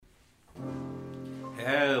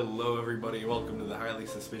Hello, everybody. Welcome to the Highly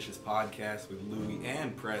Suspicious Podcast with Louie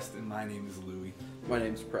and Preston. My name is Louie. My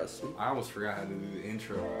name's Preston. I almost forgot how to do the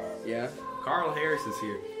intro. Yeah? Carl Harris is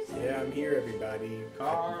here. Yeah, I'm here, everybody.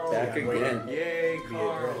 Carl. Back again. Yay, Be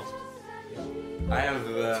Carl. addressed. I have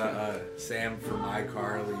the Sam from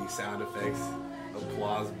iCarly sound effects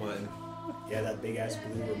applause button. Yeah, that big ass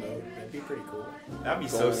blue remote. That'd be pretty cool. That'd be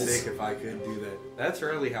Goals. so sick if I could do that. That's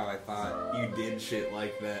really how I thought you did shit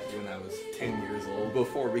like that when I was 10 years old.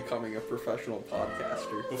 Before becoming a professional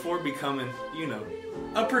podcaster. Before becoming,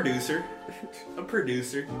 a producer. A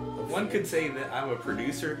producer. One could say that I'm a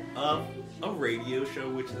producer of a radio show,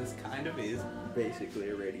 which this kind of is. Basically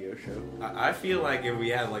a radio show. I feel like if we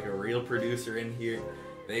had like a real producer in here,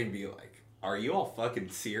 they'd be like, "Are you all fucking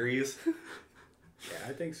serious?" Yeah,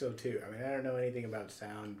 I think so too. I mean, I don't know anything about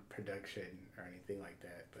sound production or anything like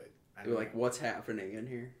that, but I You're don't like, know. what's happening in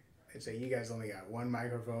here? I'd say you guys only got one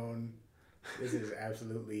microphone. This is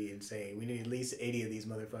absolutely insane. We need at least 80 of these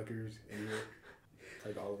motherfuckers in here.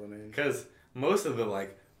 Plug all of them in. Because most of the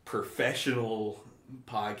like professional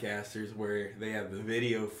podcasters where they have the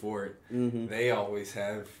video for it, Mm-hmm. they always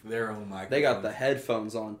have their own microphone. They got the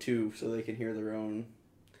headphones on too, so they can hear their own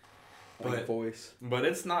But- voice. But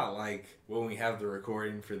it's not like when we have the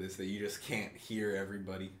recording for this that you just can't hear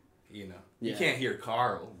everybody, You Yeah. can't hear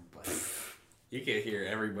Carl, but you can't hear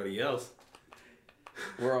everybody else.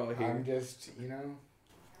 We're all here. I'm just,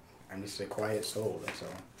 I'm just a quiet soul, that's all.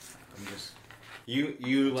 I'm just...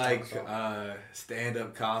 You like Sounds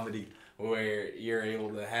stand-up comedy where you're able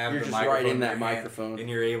to have You're the just microphone right in in that your hand, microphone. and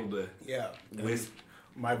you're able to Yeah. whisper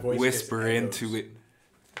My voice just echoes. into it.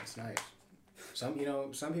 That's nice. Some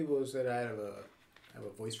people said I have a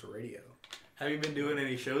voice for radio. Have you been doing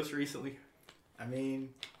any shows recently? I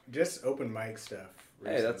mean, just open mic stuff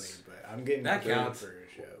recently, Hey, that's- but I'm getting that prepared counts. for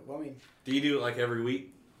a show. Well, I mean, Do you do it like every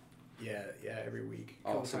week? yeah, every week, a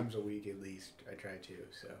couple Awesome. times a week at least. I try to,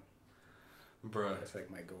 so Bruh, that's like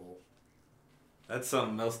my goal. that's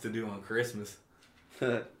something else to do on Christmas.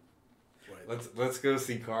 What? Let's go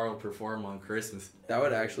see Carl perform on Christmas. That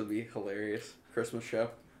would actually be hilarious. Christmas show.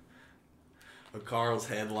 Carl's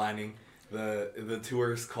headlining. The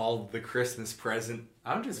tour is called The Christmas Present.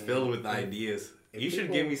 I'm just filled with ideas. if You should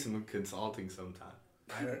people- give me some consulting sometime.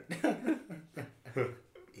 I don't.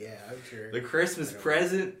 Yeah, I'm sure. The Christmas I don't-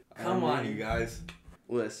 Present? Come on, mean- you guys.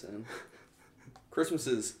 Listen. Christmas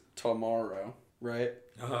is tomorrow, right?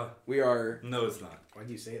 Uh-huh. We are, No, it's not. Why'd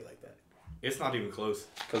you say it like that? It's not even close.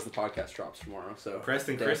 because the podcast drops tomorrow, so.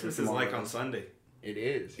 Preston, day Christmas after is like tomorrow. on Sunday. It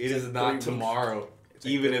is. It is like not 3 weeks. tomorrow, It's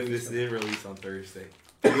like even 3 if weeks this from- did release on Thursday.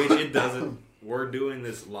 Which it doesn't. We're doing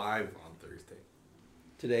this live on Thursday.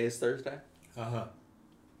 Today is Thursday. Uh-huh.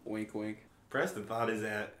 Wink, wink. Preston thought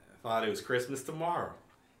it was Christmas tomorrow.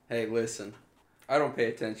 Hey, listen. I don't pay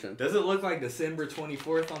attention. Does it look like December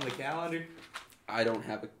 24th on the calendar? I don't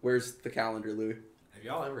have a. Where's the calendar, Lou? Have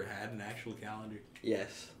y'all ever had an actual calendar?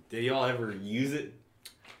 Yes. Did y'all ever use it?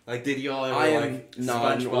 Like, did y'all ever I am like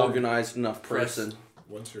not an SpongeBob organized enough press- person.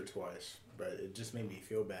 Once or twice, but it just made me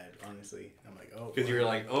feel bad. Honestly, I'm like, oh. Because you were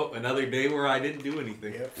like, oh, another day where I didn't do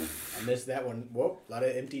anything. Yep, I missed that one. Whoop, a lot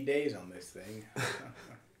of empty days on this thing.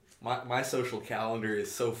 My social calendar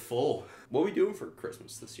is so full. What we doing for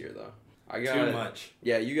Christmas this year, though? I got Too much.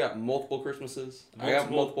 Yeah, you got multiple Christmases. I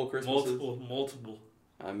got multiple Christmases. Multiple.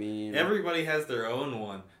 I mean, Everybody has their own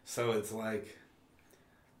one. So it's like,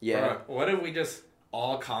 yeah. bruh, what if we just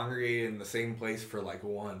all congregate in the same place for like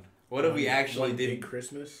one? What if we actually One did? big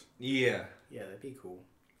Christmas? Yeah. Yeah, that'd be cool.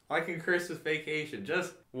 Like in Christmas vacation.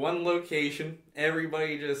 Just one location.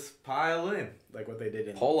 Everybody just pile in. Like what they did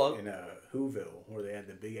in Pull up. Whoville, where they had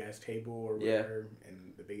the big ass table or Yeah. whatever,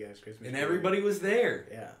 and the big ass Christmas. And tree. everybody was there.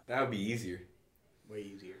 Yeah, That would be easier. way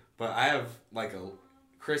easier. But I have like a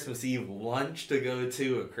Christmas Eve lunch to go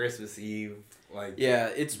to, a Christmas Eve like Yeah,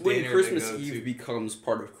 it's when dinner to Christmas go Eve to. becomes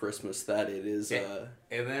part of Christmas that it is Yeah.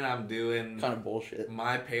 And then I'm doing kind of bullshit.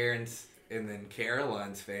 my parents and then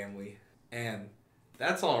Caroline's family, and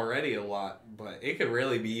that's already a lot, but it could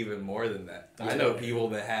really be even more than that. I know Yeah. people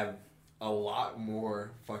that have a lot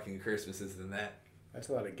more fucking Christmases than that. That's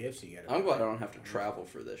a lot of gifts you gotta I'm buy. glad I don't have to travel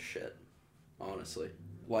for this shit. Honestly.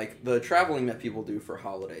 Like, the traveling that people do for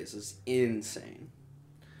holidays is insane.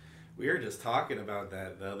 We were just talking about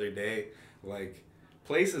that the other day. Like,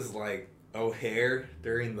 places like O'Hare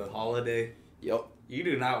during the holiday, Yep. you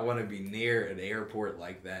do not want to be near an airport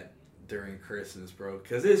like that during Christmas, bro.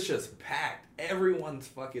 Because it's just packed. Everyone's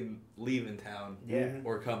fucking leaving town Yeah,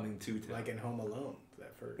 or coming to town. like in Home Alone,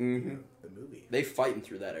 that first Mhm. the movie. They fighting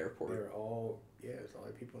through that airport. They're all there's a lot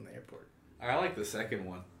of people in the airport. I like the second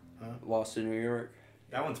one. Lost in New York.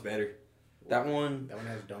 That one's better. That one, That one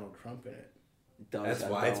has Donald Trump in it. does That's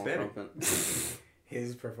have why it's Donald better. Trump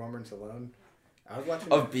His performance alone. I was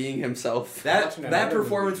watching. of being himself. That Watching that another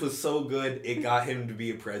performance movie. was so good, it got him to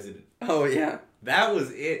be a president. Oh yeah, That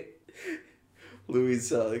was it. Louis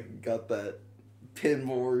got that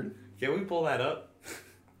pinboard. Can we pull that up?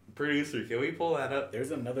 Producer, can we pull that up?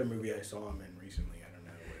 There's another movie I saw him in recently. I don't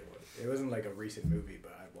know what it was. It wasn't like a recent movie,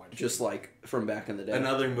 but I watched. Just it. like from back in the day.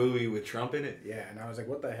 Another movie with Trump in it? Yeah, and I was like,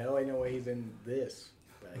 what the hell? I know why he's in this.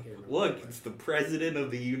 But I can't remember Look, what it was. it's the President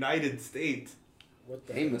of the United States. What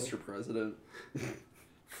the Hey, hell? Mr. President.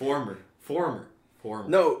 Former.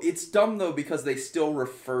 No, it's dumb though because they still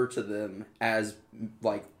refer to them as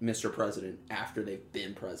like Mr. President after they've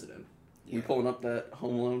been president. You Yeah. pulling up that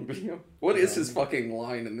Home Alone video? What is his fucking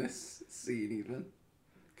line in this scene even?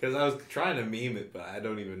 Because I was trying to meme it, but I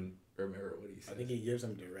don't even remember what he I said. think he gives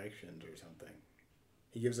them directions or something.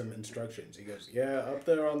 He gives them instructions. He goes, "Yeah, up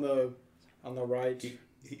there on the right."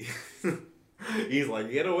 He's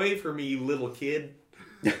like, get away from me, you little kid.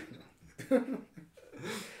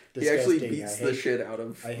 He actually Disgusting. beats I the hate- shit out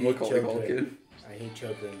of I hate Macaulay children. Culkin. I hate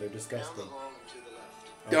children. They're disgusting.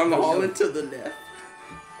 Down the Oh, hall no. and to the left.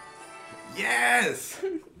 Yes!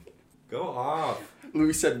 Go off.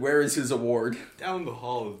 Louis said, "Where is his award?" Down the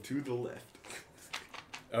hall and to the left.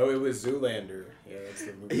 Oh, it was Zoolander. Yeah, that's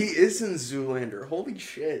the movie. He is in Zoolander. Holy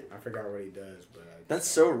shit. I forgot what he does, but That's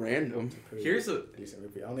so random. pretty Here's a decent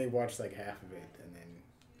movie. I only watched like half of it, and then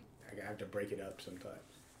I have to break it up sometimes.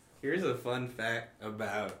 Here's a fun fact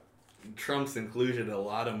about Trump's inclusion in a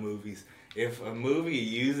lot of movies. If a movie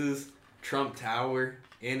uses Trump Tower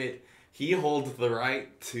in it, he holds the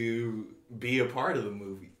right to be a part of the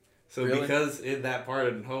movie. So Really? because in that part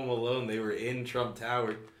of Home Alone they were in Trump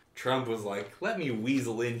Tower, Trump was like, let me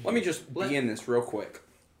weasel in here. Let me just Let- be in this real quick.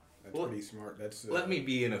 That's Well, pretty smart. That's Let me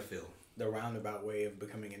be in a film. the roundabout way of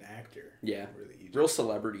becoming an actor. Yeah. Really easy. Real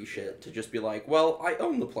celebrity shit to just be like, well, I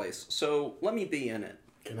own the place, so let me be in it.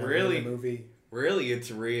 Can I Really? be in a movie? Really,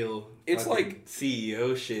 it's real. It's fucking like-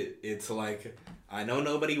 CEO shit. It's like, I know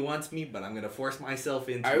nobody wants me, but I'm gonna force myself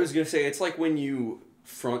into I it. was gonna say, it's like when you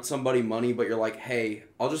front somebody money, but you're like, hey,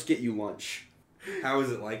 I'll just get you lunch. How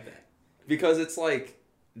is it like that? Because it's like,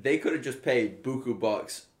 they could have just paid buku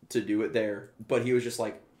bucks to do it there, but he was just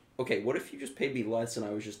like, okay, what if you just paid me less and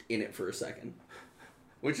I was just in it for a second?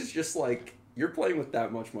 Which is just like, you're playing with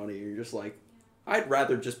that much money, you're just like, I'd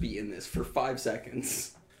rather just be in this for 5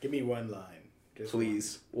 seconds. Give me one line. Just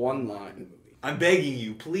Please. One in the line. movie. I'm begging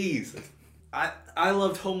you, please. I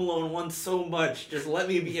loved Home Alone 1 so much. Just let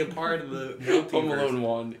me be a part of the multiverse. Home Alone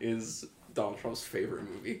 1 is Donald Trump's favorite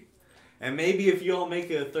movie. And maybe if you all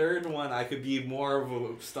make a third one, I could be more of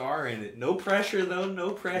a star in it. No pressure, though.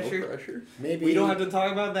 No pressure. No pressure. Maybe We don't have to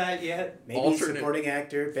talk about that yet. Maybe Alternate- supporting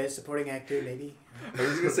actor, best supporting actor, maybe. I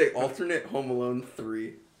was gonna say alternate Home Alone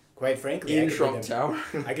 3 Quite frankly, in I could Trump be the, Tower.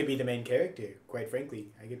 I could be the main character. Quite frankly,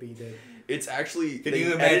 I could be the. It's actually. Can they you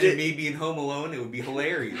edit imagine it- me being Home Alone? It would be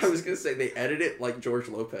hilarious. I was gonna say they edit it like George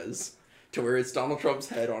Lopez, to where it's Donald Trump's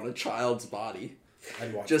head on a child's body,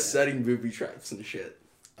 I'd watch just that. setting booby traps and shit.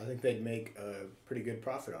 I think they'd make a pretty good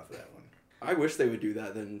profit off of that one. I wish they would do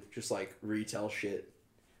that than just like retell shit,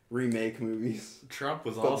 remake movies. Trump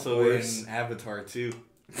was But also worse. in Avatar 2.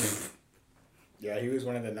 Yeah, he was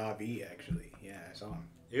one of the Na'vi actually. Yeah, I saw him.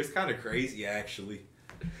 It was kind of crazy, actually.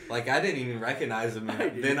 Like, I didn't even recognize him. I And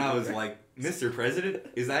didn't then I was either. like, Mr. President,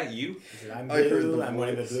 is that you? He said, I'm I heard blue. the I'm one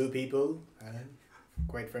of the voice. blue people.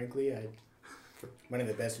 Quite frankly, I'm one of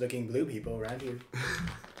the best looking blue people around here.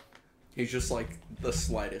 He's just like the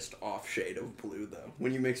slightest off shade of blue, though.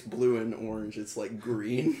 When you mix blue and orange, it's like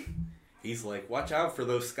green. He's like, watch out for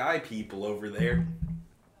those sky people over there.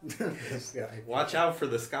 This guy. Watch out for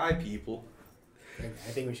the sky people.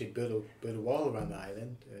 I think we should build a wall around the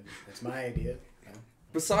island. That's my idea.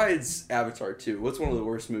 Besides Avatar 2, what's one of the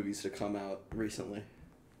worst movies to come out recently?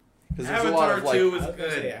 Because there's a Avatar lot of like. 2 was I was gonna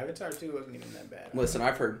good. say Avatar 2 wasn't even that bad. Listen,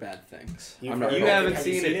 I've heard bad things. You've I'm not. heard- You hopeful. haven't Have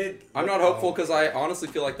you seen it. I'm not hopeful because I honestly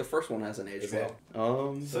feel like the first one hasn't aged Is it?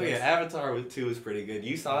 well. So yeah, Avatar 2 was pretty good.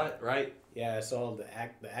 You saw it, right? Yeah, I saw the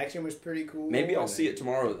action was pretty cool. Maybe I'll and see it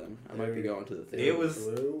tomorrow then. I might be There- going to the It theater. was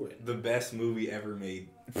blue and the best movie ever made.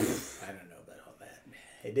 I don't know about all that.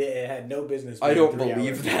 It had no business. I being don't 3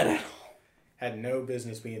 believe hours that long. at all. Had no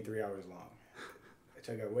business being 3 hours long. It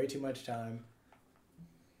took up way too much time,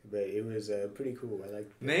 but it was pretty cool. I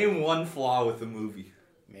like. Name one flaw with the movie.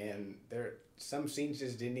 Man, some scenes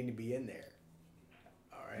just didn't need to be in there.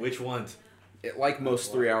 All right. Which ones? Like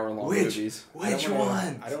most 3-hour long Which? movies. Which I don't wanna-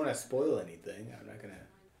 one? I don't want to spoil anything. I'm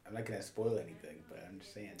not gonna spoil anything. But I'm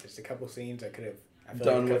just saying, just a couple scenes I could have I feel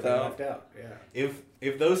done like without. left out. Yeah.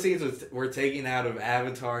 If those scenes were taken out of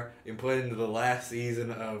Avatar and put into the last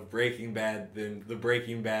season of Breaking Bad, then the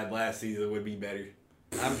Breaking Bad last season would be better.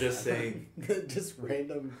 I'm just saying. Just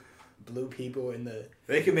random blue people in the.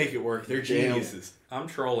 They can make it work. They're Damn. geniuses. I'm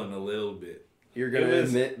trolling a little bit. You're gonna It was-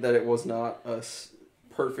 admit that it was not a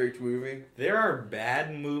perfect movie? There are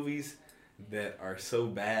bad movies that are so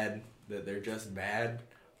bad that they're just bad.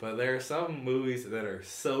 But there are some movies that are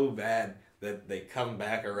so bad that they come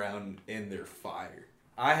back around and they're fire.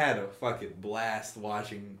 I had a fucking blast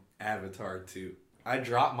watching Avatar 2. I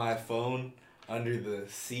dropped my phone under the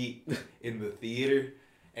seat in the theater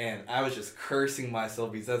and I was just cursing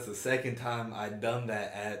myself because that's the second time I'd done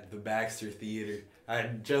that at the Baxter Theater. I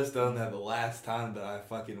had just done that the last time that I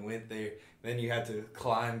fucking went there. Then you had to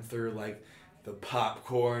climb through like the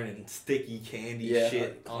popcorn and sticky candy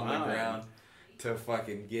shit on the ground to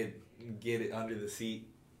fucking get it under the seat.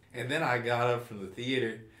 And then I got up from the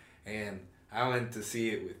theater and I went to see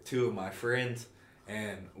it with two of my friends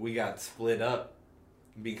and we got split up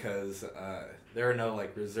because there are no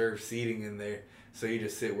like reserved seating in there, so you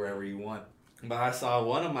just sit wherever you want. But I saw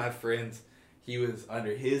one of my friends, he was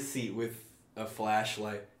under his seat with a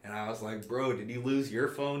flashlight and I was like, bro, did you lose your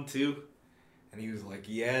phone too? And he was like,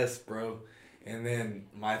 yes, bro. And then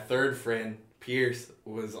my third friend, Pierce,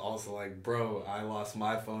 was also like, bro, I lost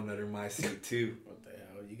my phone under my seat too. What the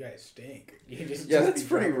hell? You guys stink. You just That's be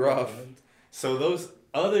pretty dropping rough. phones. So those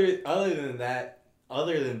other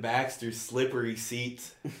than Baxter's slippery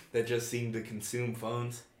seats that just seem to consume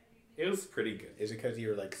phones, it was pretty good. Is it because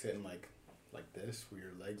you're like sitting like this, with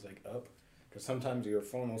your legs like up? Because sometimes your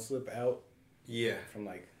phone will slip out Yeah. from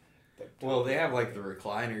like. Well, they have like the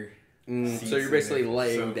recliner. seats So you're in basically there.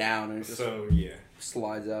 laying So- down and it just So yeah,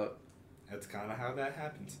 slides out. that's kind of how that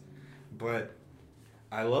happens. But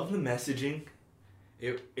I love the messaging.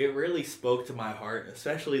 It really spoke to my heart,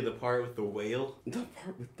 especially the part with the whale. The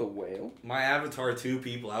part with the whale? My Avatar 2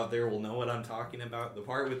 people out there will know what I'm talking about. The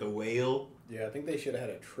part with the whale. Yeah, I think they should have had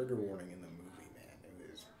a trigger warning in the movie, man. It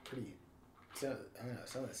was pretty. I don't know.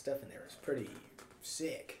 Some of the stuff in there was pretty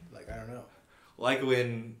sick. Like I don't know. Like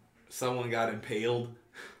when someone got impaled.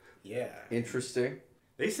 Yeah. Interesting.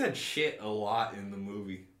 They said shit a lot in the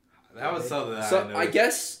movie. That was something that I So noticed. I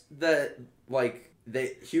guess that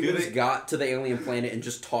humans they- got to the alien planet and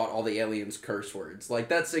just taught all the aliens curse words. Like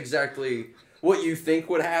that's exactly what you think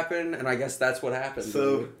would happen, and I guess that's what happened.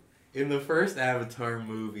 So, in the first Avatar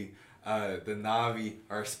movie, the Na'vi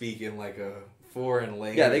are speaking like a foreign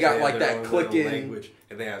language. Yeah, they got, have like, their that own little clicking language,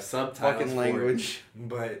 and they have subtitles fucking for language it.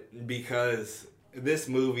 But because this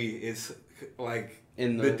movie is like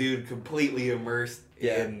in the dude completely immersed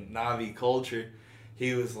Yeah. in Na'vi culture,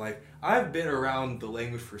 he was like, I've been around the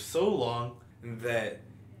language for so long that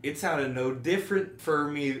it sounded no different for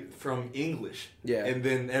me from English. Yeah. And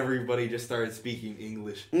then everybody just started speaking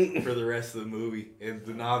English for the rest of the movie, and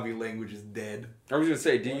the Na'vi language is dead. I was gonna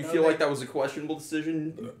say, do Well, you no, feel they- like that was a questionable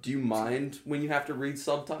decision? Do you mind when you have to read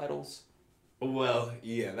subtitles? Well,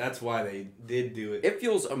 yeah, that's why they did do it. It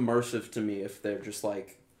feels immersive to me if they're just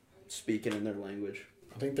like speaking in their language.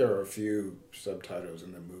 I think there are a few subtitles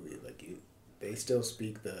in the movie. Like they still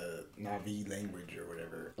speak the Na'vi language or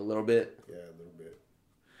whatever. A little bit. Yeah, a little bit.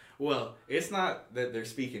 Well, it's not that they're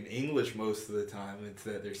speaking English most of the time. It's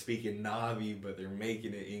that they're speaking Na'vi, but they're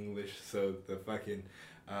making it English. So the fucking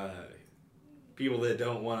people that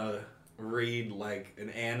don't want to read like an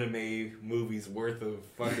anime movie's worth of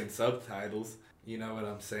fucking subtitles, you know what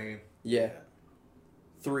I'm saying? Yeah.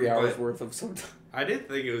 3 hours But- worth of subtitles. I did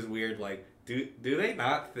think it was weird. Like, do they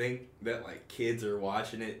not think that like kids are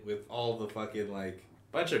watching it with all the fucking like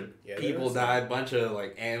bunch of Yeah, people there's die, bunch of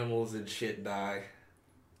like animals and shit die.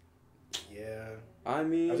 Yeah. I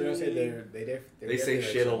mean, I was gonna say they They say definitely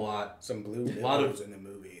shit a have lot. some blue A lot of- nipples in the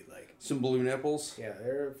movie. Like some blue nipples. yeah,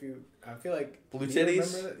 there are a few. I feel like Blue do you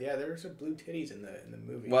titties? remember that? Yeah, there were some blue titties in the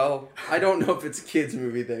movie. Well, I don't know if it's a kids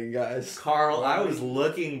movie thing, guys. Carl, I was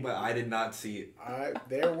looking, but I did not see it.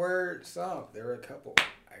 There were some. There were a couple.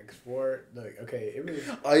 I swore. Look, okay, it was.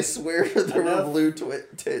 I swear there were Enough- blue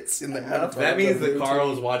tits in the enough- Avatar. That means that blue Carl titty.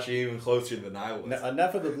 was watching even closer than I was.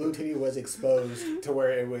 Enough of the blue titty was exposed to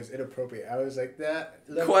where it was inappropriate. I was like that.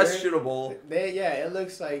 Look, Questionable. it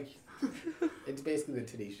looks like it's basically the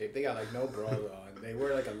titty shape. They got like no bras on. They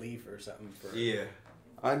wear like a leaf or something for. Yeah.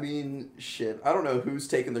 I mean, shit. I don't know who's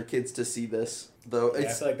taking their kids to see this, though. Yeah, I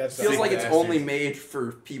It feel like that's feels sick like it's bastards. only made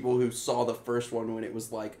for people who saw the first one when it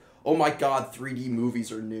was like, oh my god, 3D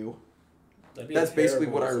movies are new. That'd be That's basically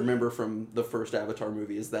terrible what I to see. remember from the first Avatar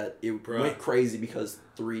movie, is that it Bruh. went crazy because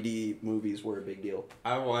 3D movies were a big deal.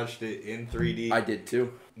 I watched it in 3D. I did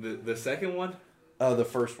too. The second one, The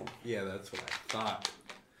first one. Yeah, that's what I thought.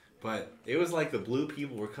 But it was like the blue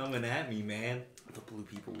people were coming at me, man. The blue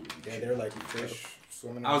people. Yeah, they're like fish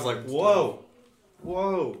swimming. I was like, and whoa, stuff.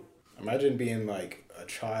 whoa. Imagine being like a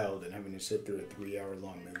child and having to sit through a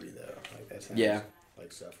 3-hour-long movie though. Like that sounds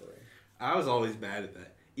like suffering. I was always bad at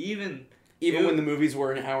that. Even when the movies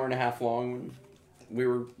were an hour and a half long, when we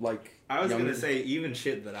were like, I was younger. gonna say even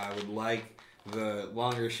shit that I would like, the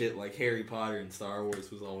longer shit like Harry Potter and Star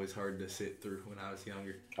Wars was always hard to sit through when I was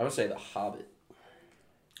younger. I would say The Hobbit.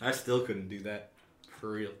 I still couldn't do that,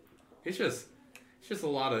 for real. It's just a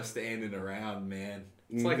lot of standing around, man.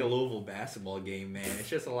 It's like a Louisville basketball game, man. It's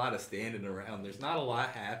just a lot of standing around. There's not a lot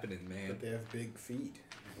happening, man. But they have big feet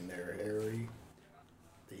and they're hairy.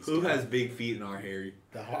 Who has big feet in our Harry?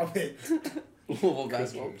 The Hobbit. Louisville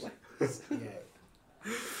basketball players. Yeah.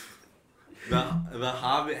 The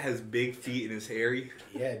Hobbit has big feet in his Harry.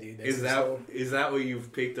 Yeah, dude. That's Is that what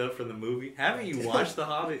you've picked up from the movie? Haven't you watched The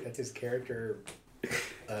Hobbit? That's his character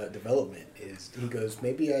development. Is he goes,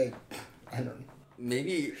 maybe I don't know.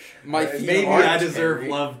 Maybe my feet Maybe aren't I deserve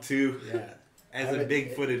hairy. love too. Yeah. As a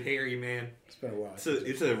big-footed hairy man. It's been a while.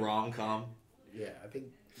 It's a rom-com. Yeah, I think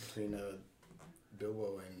between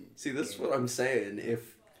Bilbo and See, this is what I'm saying.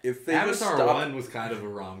 If they just Avatar stop, 1 was kind of a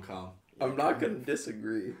rom-com. I'm not gonna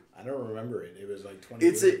disagree. I don't remember it. It was like 20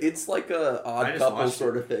 It's like a I odd just couple watched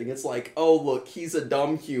sort of thing. It's like, oh look, he's a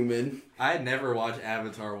dumb human. I had never watched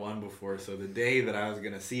Avatar 1 before, so the day that I was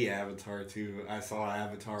going to see Avatar 2, I saw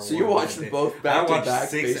Avatar 1. So you watched them both back to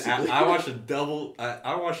back, basically. I watched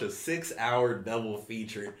a 6-hour double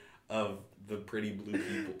feature of the Pretty Blue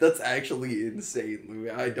People. That's actually insane,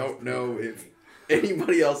 Louis. I don't know if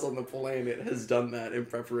anybody else on the planet has done that in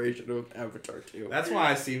preparation of Avatar 2. That's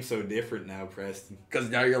why I seem so different now, Preston. Because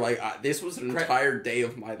now you're like, this was an entire day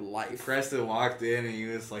of my life. Preston walked in and he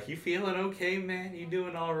was like, "You feeling okay, man? You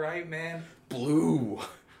doing all right, man?" Blue.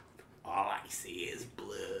 All I see is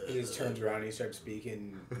blue. He just turns around and he starts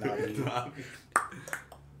speaking. Navi.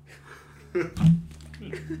 I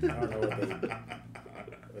don't know what they say.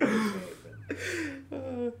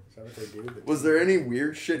 Is that what they do? Was there any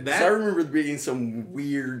weird shit? 'Cause That- I remember there being some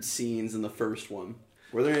weird scenes in the first one.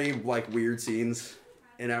 Were there any like weird scenes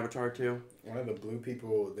in Avatar 2? One of the blue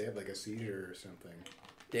people, they had like a seizure or something.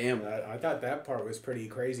 Damn. I thought that part was pretty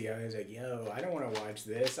crazy. I was like, yo, I don't want to watch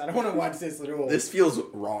this. I don't want to watch this little... This feels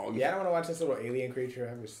wrong. Yeah, I don't want to watch this little alien creature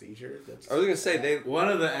have a seizure. I was gonna say One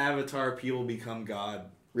of the Avatar people become God,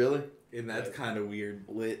 really and that's kind of weird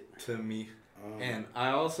lit. to me. And I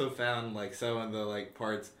also found like some of the like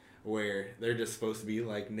parts where they're just supposed to be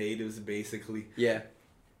like natives basically, Yeah.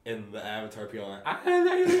 and the Avatar people are like,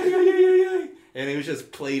 and it was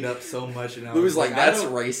just played up so much, and I Louis was like, that's I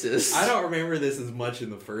don't- racist. I don't remember this as much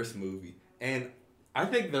in the first movie, and I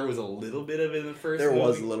think there was a little bit of it in the first. There movie,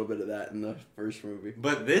 was a little bit of that in the first movie.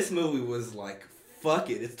 but this movie was like,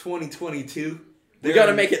 fuck it, it's 2022. We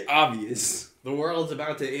gotta make it obvious. The world's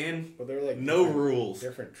about to end. Well, they're like No rules.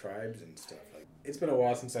 different tribes and stuff. Like, it's been a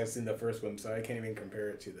while since I've seen the first one, so I can't even compare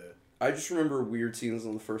it to the... I just remember weird scenes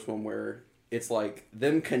in the first one where it's like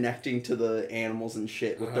them connecting to the animals and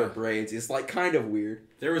shit with their brains. It's like kind of weird.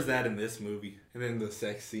 There was that in this movie, and then the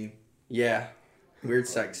sex scene. Yeah. Weird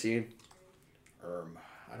sex scene.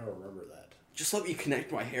 I don't remember that. Just let me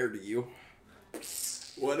connect my hair to you.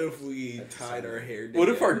 What if we tied our hair together? What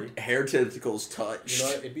if our hair tentacles touch? You know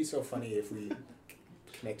what? It'd be so funny if we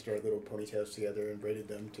connected our little ponytails together and braided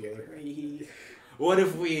them together. What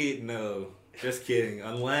if we... No. Just kidding.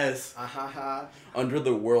 Unless... Under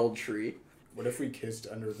the world tree. What if we kissed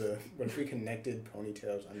under the... What if we connected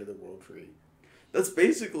ponytails under the world tree? That's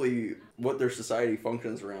basically what their society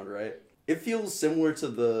functions around, right? It feels similar to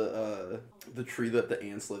the tree that the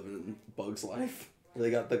ants live in Bug's Life. Where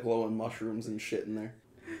they got the glowing mushrooms and shit in there.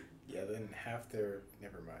 Yeah, then half their...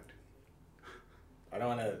 Never mind. I don't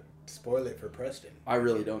want to spoil it for Preston. I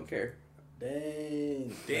really don't care.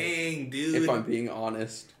 Dang. Dang, dude. If I'm being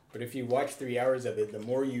honest. But if you watch 3 hours of it, the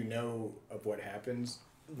more you know of what happens,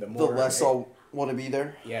 the The more... less I'll want to be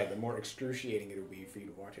there. Yeah, the more excruciating it'll be for you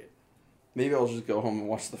to watch it. Maybe I'll just go home and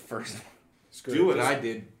watch the first one. Screw Do it, what just I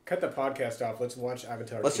did. Cut the podcast off. Let's watch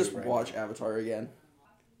Avatar. Let's 2 just right watch now. Avatar again.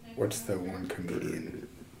 What's the one comedian?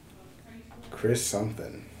 Chris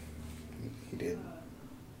something. He did.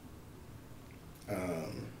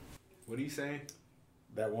 What are you saying?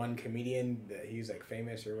 That one comedian that he's like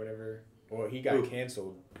famous or whatever. Well, he got Who?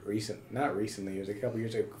 canceled not recently. It was a couple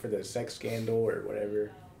years ago for the sex scandal or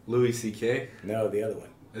whatever. Louis C.K.? No, the other one.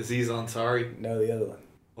 Aziz Ansari? No, the other one.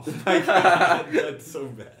 Oh my god, that's so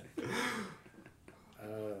bad.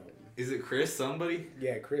 Is it Chris somebody?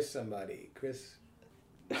 Yeah, Chris somebody. Chris.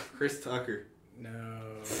 Chris Tucker. No.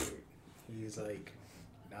 He's like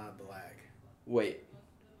not black. Wait,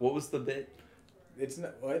 what was the bit? It's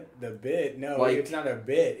not what the bit. No, Like- it's not a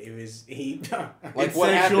bit. It was he. Like It's what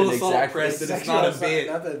sexual happened assault, exactly? Preston. It's not a bit.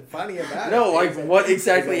 Nothing funny about it. No, like, It's what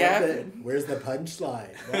exactly it's nothing. happened? Where's the punchline?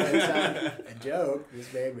 Well, it's not a joke.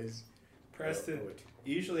 This man was. Preston,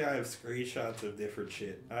 usually I have screenshots of different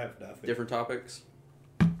shit. I have nothing. Different topics.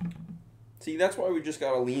 See, that's why we just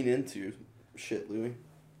gotta lean into shit, Louis.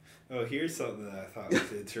 Oh, here's something that I thought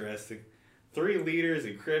was interesting. 3 leaders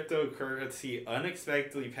in cryptocurrency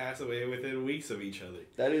unexpectedly pass away within weeks of each other.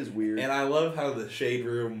 That is weird. And I love how the Shade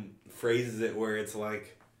Room phrases it where it's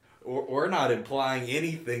like, we're not implying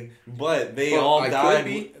anything, but they Well, all I could died.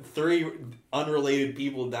 be. 3 unrelated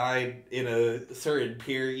people died in a certain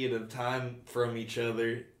period of time from each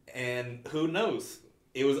other, and who knows?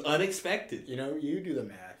 It was unexpected. You know, you do the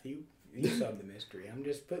math. You solve the mystery. I'm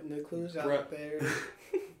just putting the clues out Bruh. there.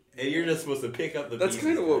 And you're just supposed to pick up the That's pieces.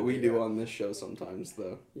 kind of what we that- do on this show sometimes,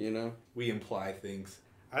 though. You know. We imply things.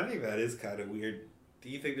 I think that is kind of weird. Do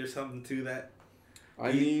you think there's something to that?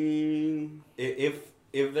 I mean,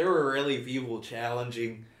 If there were really people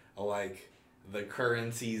challenging like the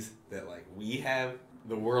currencies that like we have,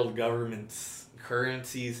 the world government's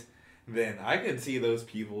currencies, then I could see those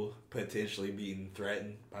people potentially being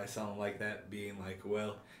threatened by something like that, being like,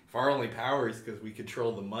 well, if our only power is because we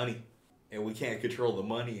control the money and we can't control the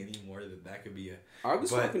money anymore, then that could be a... I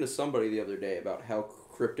was But- talking to somebody the other day about how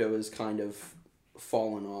crypto has kind of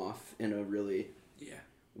fallen off in a really Yeah.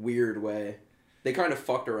 weird way. They kind of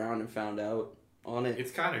fucked around and found out on it.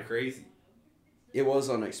 It's kind of crazy. It was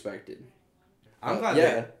unexpected. I'm glad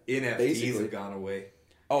yeah, that NFTs basically. have gone away.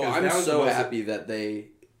 Oh, 'Cause I'm that was so the most- happy that they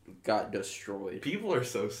got destroyed. People are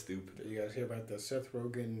so stupid. Did you guys hear about the Seth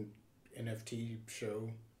Rogen NFT show?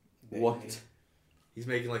 They What? made? He's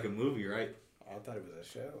making like a movie, right? I thought it was a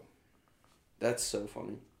show. That's so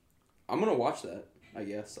funny. I'm gonna watch that, I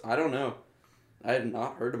guess. I don't know. I had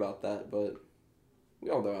not heard about that, but we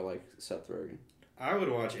all know I like Seth Rogen. I would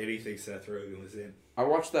watch anything Seth Rogen was in. I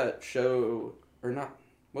watched that show, or not,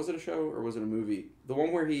 was it a show or was it a movie? The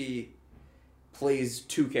one where he plays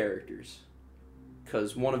 2 characters.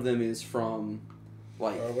 Because one of them is from,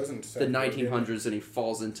 like, Oh, it wasn't Seth the Rogen. 1900s and he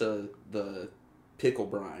falls into the pickle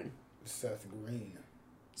brine. Seth Green.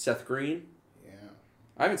 Seth Green? Yeah.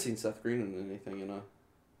 I haven't seen Seth Green in anything in a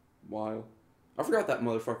while. I forgot that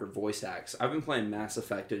motherfucker voice acts. I've been playing Mass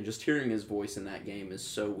Effect and just hearing his voice in that game is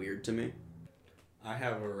so weird to me. I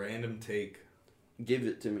have a random take. Give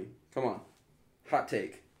it to me. Come on. Hot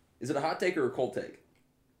take. Is it a hot take or a cold take?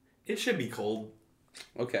 It should be cold.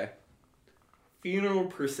 Okay. Funeral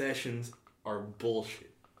processions are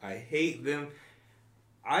bullshit. I hate them.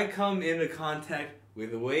 I come into contact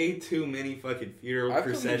with way too many fucking funeral I've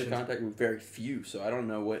come processions. into contact with very few, so I don't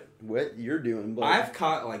know what you're doing, but I've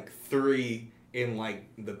caught like 3 in like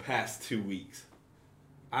the past 2 weeks.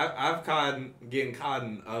 I've getting caught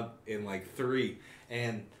up in like 3,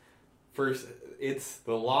 and first it's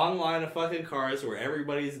the long line of fucking cars where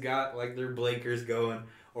everybody's got like their blinkers going,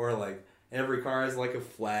 or like every car has like a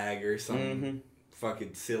flag or something Mhm.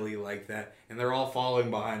 fucking silly like that, and they're all following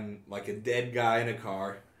behind like a dead guy in a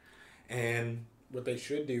car, and What they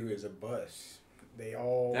should do is a bus. They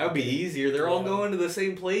all. that would be easier. They're all Yeah. going to the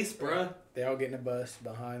same place, bruh. They all get in a bus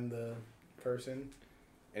behind the person,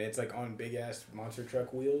 and it's like on big ass monster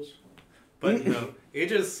truck wheels. But no, it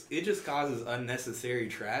just causes unnecessary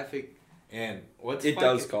traffic, and it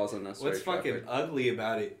does cause unnecessary what's traffic. fucking ugly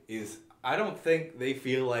about it is I don't think they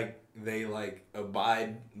feel like they like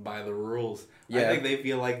abide by the rules. I Yeah. think they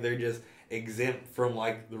feel like they're just exempt from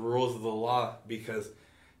like the rules of the law, because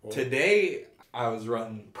today I was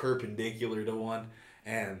running perpendicular to one,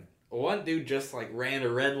 and one dude just like ran a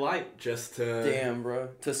red light just to. Damn, bro.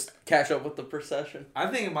 To catch up with the procession. I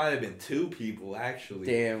think it might have been 2 people actually.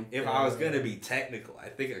 Damn. If I was gonna be technical, I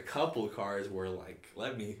think a couple of cars were like,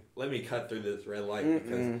 "Let me cut through this red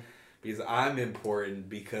light because I'm important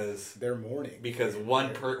because They're mourning.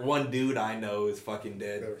 one dude I know is fucking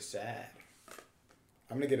dead." They're sad.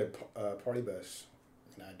 I'm gonna get a party bus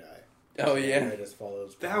when I die. Oh, yeah. That just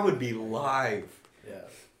follows. That would be live. Yeah.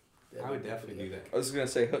 I would definitely do that. I was gonna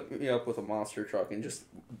say, hook me up with a monster truck and just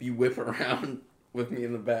be whipping around with me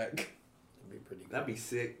in the back. That'd be pretty cool. That'd be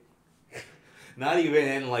sick. Not even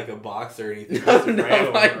in like a box or anything. No, Just no,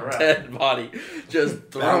 random my around. dead body just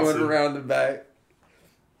throwing Bouncing. around the back.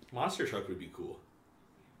 Monster truck would be cool.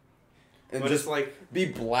 And But just it's like be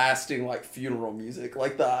blasting like funeral music,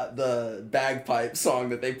 like the bagpipe song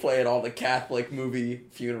that they play at all the Catholic movie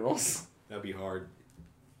funerals. that'd be hard.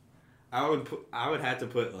 I would have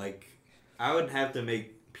to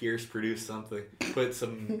make Pierce produced something. Put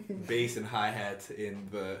some bass and hi hats in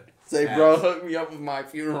the. Say, apps. bro, hook me up with my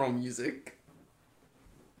funeral music.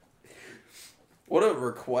 What a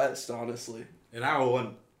request, honestly. And I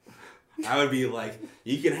would be like,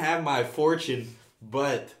 you can have my fortune,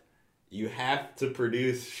 but you have to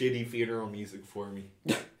produce shitty funeral music for me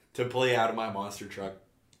to play out of my monster truck.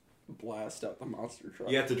 Blast out the monster truck.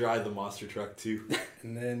 You have to drive the monster truck too.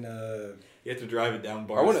 And then You have to drive it down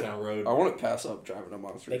I wouldn't- Bardstown Road. I wouldn't pass up driving a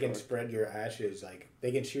monster they can truck. spread your ashes, like,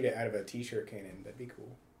 they can shoot it out of a t-shirt cannon. That'd be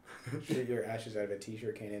cool. Shoot your ashes out of a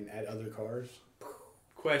t-shirt cannon at other cars.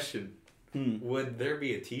 Question. Hmm. Would there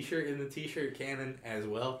be a t-shirt in the t-shirt cannon as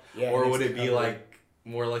well? Yeah, Or and would it's it be covered. like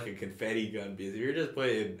more like a confetti gun? Because if you're just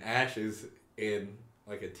putting ashes in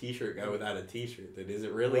like a t-shirt gun without a t-shirt, then is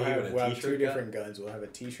it really We'll even have, a we'll have t-shirt two gun? different guns. We'll have a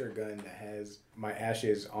t-shirt gun that has my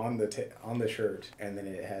ashes on the shirt, and then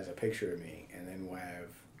it has a picture of me, and then we'll have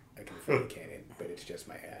a confetti cannon, but it's just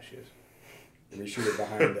my ashes. And we shoot it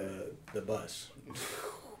behind the bus.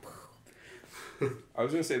 I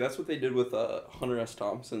was gonna say that's what they did with Hunter S.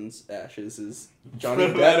 Thompson's ashes. Is Johnny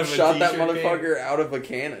Out Depp of a shot that t-shirt motherfucker out of a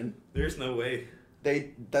cannon? There's no way.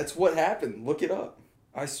 That's what happened. Look it up.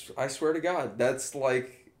 I swear to God, that's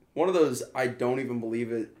like one of those I don't even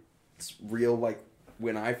believe it's real. Like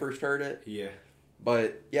when I first heard it, Yeah.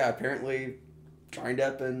 but yeah, apparently Johnny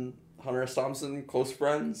Depp and Hunter S. Thompson close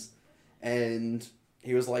friends, and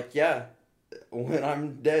he was like, "Yeah, when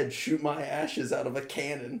I'm dead, shoot my ashes out of a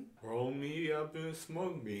cannon." Roll me up and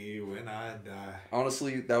smoke me when I die.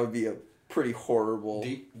 Honestly, that would be a pretty horrible, Do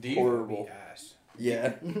you horrible, Ass.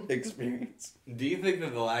 yeah, experience. Do you think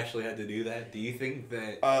that they'll actually have to do that? Do you think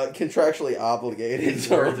that Contractually obligated. It's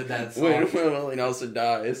So worth it, that when song. Willie Nelson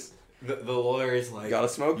dies, the lawyer is like, gotta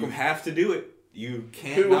smoke you him. have to do it. You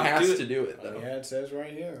can't Who not has do to it. do it Oh, though? yeah, it says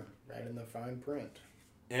right here, right in the fine print.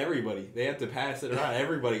 Everybody. They have to pass it around.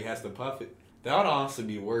 Everybody has to puff it. That would honestly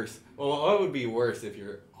be worse. Well, what would be worse if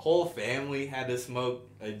your whole family had to smoke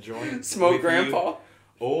a joint? Smoke with grandpa. you,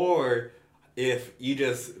 or if you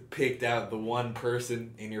just picked out the one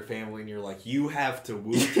person in your family and you're like, you have to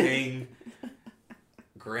Wu-Tang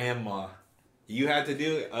grandma. You have to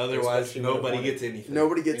do it, otherwise what you would've nobody wanted. gets anything.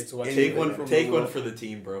 Nobody gets It's what anything Take one. from Take the one will. for the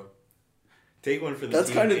team, bro. Take one for the That's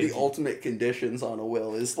team. kind of the and- ultimate conditions on a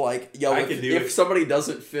will. Is like, yo, I if, could do if it. somebody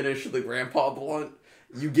doesn't finish the grandpa blunt,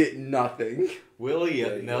 you get nothing. Willie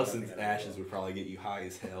Yeah, you Nelson's got nothing at ashes all. would probably get you high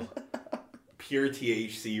as hell. Pure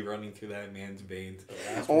THC running through that man's veins. The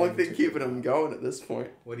last Only one thing to- keeping him going at this point.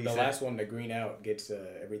 What do you The say? last one to green out gets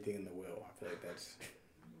everything in the will. I feel like that's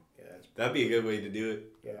That'd be a good way to do it.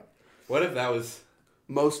 yeah. What if that was?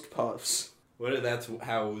 Most puffs. What if that's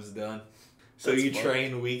how it was done? So That's you fun.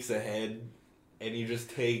 train weeks ahead, and you just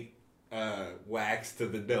take wax to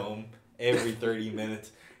the dome every 30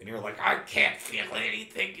 minutes, and you're like, I can't feel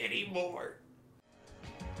anything anymore.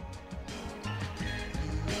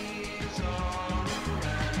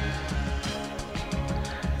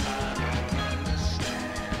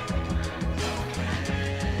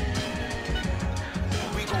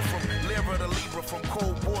 We go from Lyra to Libra, from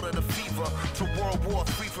cold water to fever, to World War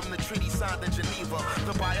III, from the treaty signed in Geneva.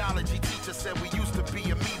 The biology teacher said we used to be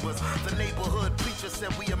amoebas. The neighborhood preacher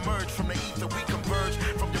said we emerged from the ether. We converged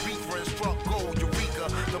from urethra and struck gold, Eureka.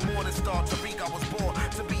 The morning star, Tariq, I was born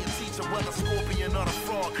to be a teacher, whether scorpion or the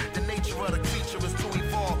frog. The nature of the creature is to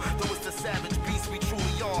evolve. Though it's the savage beast we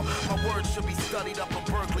truly are. My words should be studied up in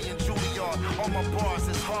Berkeley and Juilliard. All my bars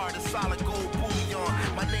is hard as solid gold bullion.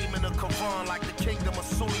 My name in the Quran like the kingdom of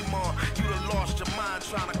Suleiman. You done lost your mind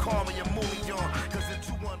trying to call me a Mulion. Cause in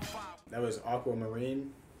 215. That was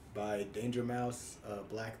Aquamarine by Danger Mouse,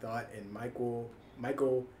 Black Thought, and Michael.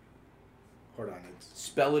 Hold on, it's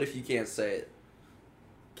Spell it if you can't say it.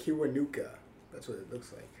 Kiwanuka. That's what it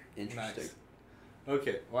looks like. Interesting. Nice.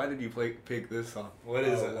 Okay, why did you pick this song? What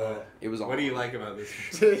is it? well, It was on. What do you like about this?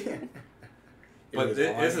 It But was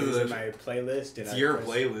this on, is it was a- in my playlist. And It's I your pressed-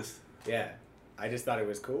 playlist. Yeah, I just thought it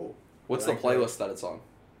was cool. What's I the like that. playlist that it's on?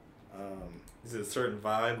 Is it a certain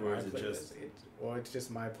vibe, or My is it playlist. just? It's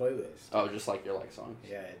just my playlist. Oh, just like your like song.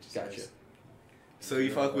 Yeah, it just Gotcha. has- So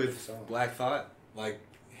you fuck Yeah, with song. Black Thought, like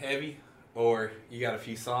heavy, or you got a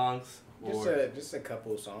few songs, or Just a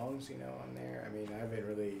couple songs, on there. I mean, I haven't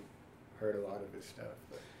really heard a lot of his stuff,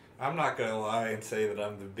 but I'm not gonna lie and say that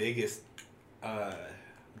I'm the biggest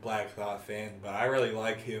Black Thought fan, but I really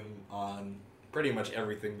like him on pretty much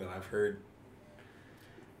everything that I've heard.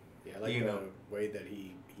 yeah, I like You the know. way that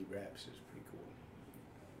he raps is pretty cool.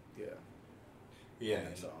 Yeah. Yeah,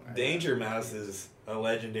 That song, I Danger like. Mouse is a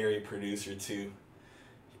legendary producer too.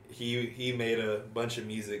 He made a bunch of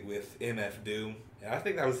music with MF Doom, and I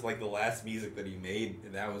think that was like the last music that he made,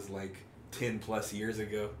 and that was like 10 plus years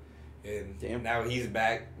ago. And Damn. now he's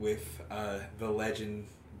back with the legend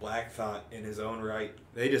Black Thought in his own right.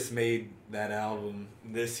 They just made that album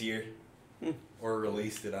this year. Or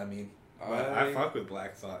released it, I mean. But I fuck with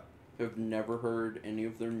Black Thought. have never heard any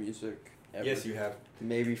of their music ever. Yes, you have.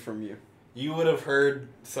 Maybe from you. You would have heard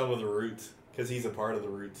some of the Roots, because he's a part of the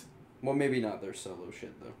Roots. Well, maybe not their solo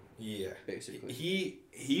shit, though. Yeah. Basically. He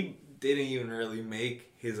didn't even really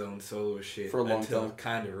make his own solo shit For a long until time.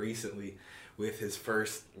 kind of recently with his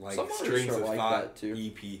first like Some artists Strings are of like Thought that, too.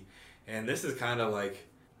 EP. And this is kind of like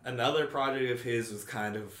another project of his was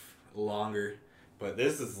kind of longer, but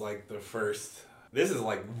this is like this is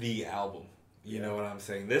like the album. You know what I'm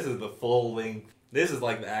saying? This is the full length. This is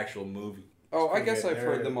like the actual movie. Oh, I pretty guess good. I've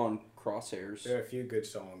heard them on Crosshairs. There are a few good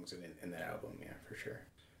songs in that album, yeah, for sure.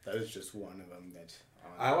 That was just one of them that's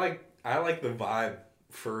on. I like the vibe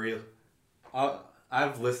for real.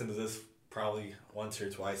 I've listened to this probably once or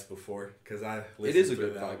twice before because I listened It is a to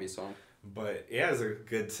good it out. vibey song. But it has a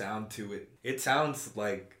good sound to it. It sounds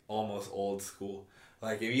like almost old school.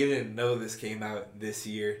 Like if you didn't know this came out this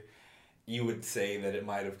year, you would say that it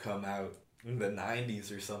might have come out in the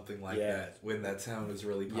 90s or something like that when that sound was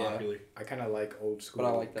really popular. I kind of like old school. But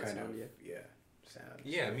I like that kind sound, of, sound.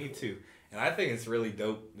 Yeah, me too. And I think it's really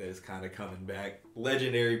dope that it's kind of coming back.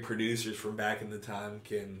 Legendary producers from back in the time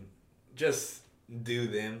can just do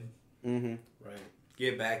them, Mm-hmm. Right.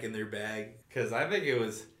 get back in their bag. Because I think it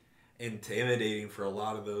was intimidating for a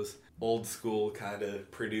lot of those old school kind of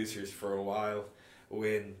producers for a while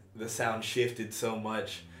when the sound shifted so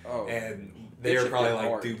much. Oh. And It they were shifted probably like,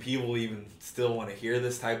 hard. do people even still want to hear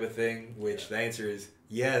this type of thing? Which the answer is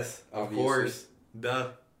yes, of Obviously. course. Duh.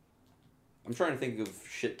 I'm trying to think of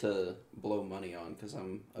shit to blow money on because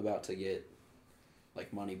I'm about to get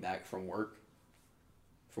like money back from work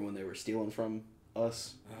from when they were stealing from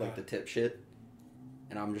us, like the tip shit.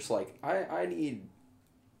 And I'm just like, I need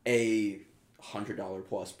a $100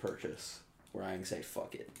 plus purchase where I can say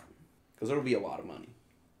fuck it, because it'll be a lot of money.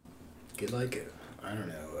 Get like I don't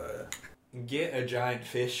know. Get a giant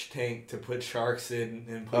fish tank to put sharks in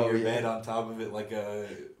and put Oh, your yeah. bed on top of it like a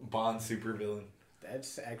Bond supervillain.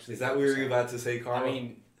 That's actually. Is that what you were about to say, Carl? I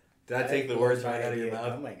mean, did I take the words right out of your idea.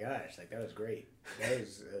 mouth? Oh my gosh, like that was great. That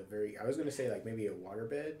was very. I was gonna say like maybe a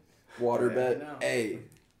waterbed. Waterbed. No. Hey,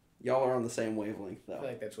 y'all are on the same wavelength I though. feel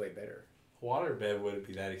like that's way better. Waterbed wouldn't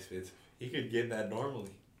be that expensive. You could get that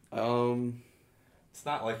normally. It's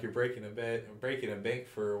not like you're breaking a bank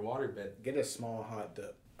for a waterbed. Get a small hot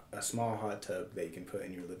tub. A small hot tub that you can put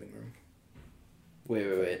in your living room.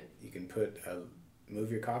 Wait. You can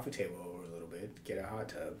move your coffee table over a little bit. Get a hot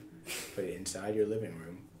tub. Put it inside your living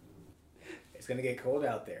room. It's gonna get cold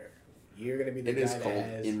out there. You're gonna be the It guy is that cold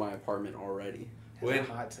has, in my apartment already. has When- a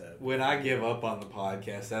hot tub. When I give up on the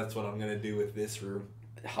podcast, that's what I'm gonna do with this room.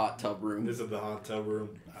 Hot tub room. This is the hot tub room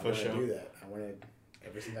I for want to sure. do that. I want to.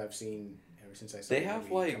 Ever since I saw They the have,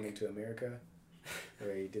 movie like- Coming to America,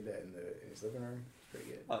 where he did that in his living room. It's pretty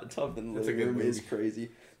good. Hot tub in the That's a living good room is movie.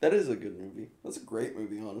 crazy. That is a good movie. That's a great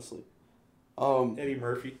movie, honestly. Eddie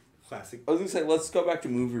Murphy, classic. I was gonna say let's go back to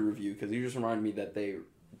movie review because you just reminded me that they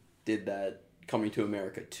did that Coming to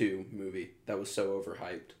America 2 movie that was so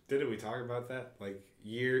overhyped. Didn't we talk about that like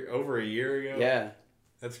over a year ago? Yeah,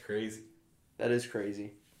 That's crazy. that is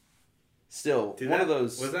crazy. Still, Did one that- of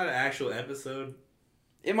those. Was that an actual episode?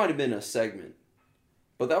 It might have been a segment,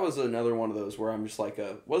 but that was another one of those where I'm just like,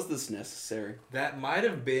 was this necessary? That might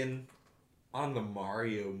have been on the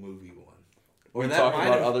Mario movie one. Or that talking might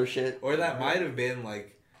about have- other shit. Or that might have been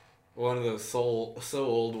like one of those so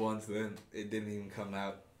old ones that it didn't even come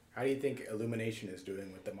out. How do you think Illumination is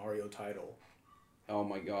doing with the Mario title? Oh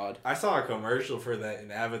my god. I saw a commercial for that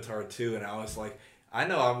in Avatar 2 and I was like, I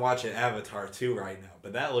know I'm watching Avatar 2 right now,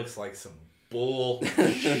 but that looks like some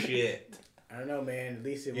bullshit. I don't know, man. At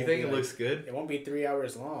least it. You won't think be it looks good? It won't be 3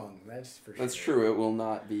 hours long. That's for sure. That's true. It will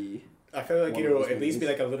not be. I feel like One of it'll those at least be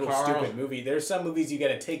movies. like a little Carl. stupid movie. There's some movies you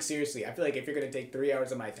gotta take seriously. I feel like if you're gonna take 3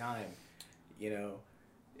 hours of my time,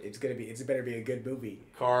 it's better be a good movie.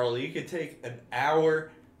 Carl, you could take an hour,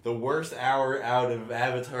 the worst hour out of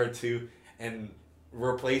Avatar 2 and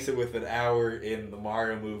replace it with an hour in the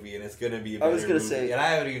Mario movie and it's going to be a better I was gonna movie. say- And I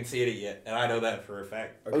haven't even seen it yet, and I know that for a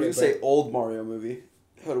fact. I was gonna say old Mario movie.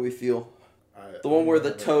 How do we feel? The one where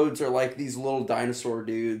the toads are like these little dinosaur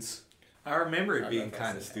dudes. I remember I it don't being know if I've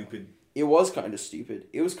kind of seen that stupid. It was kind of stupid.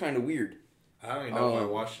 It was kind of weird. I don't even know if I Oh.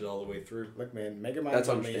 watched it all the way through. Look, man, Mega Mind's That's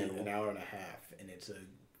only understandable. an hour and a half, and it's a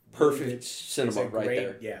Perfect really good- cinema it's a right great-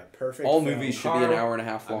 there. Yeah, perfect. All film. movies should be an Carl, hour and a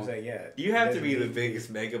half I was long. like, yeah. You have to doesn't be the need-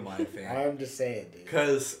 biggest Megamind fan. I'm just saying, dude.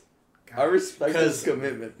 Because I respect his 'Cause-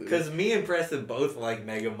 commitment. Dude. me and Preston both like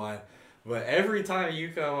Megamind, But every time you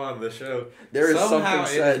come on the show, There is somehow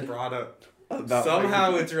something it is said brought up. about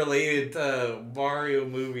Somehow Mega it's related to Mario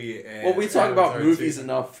movie. And Well, we talk about Avatar movies 2.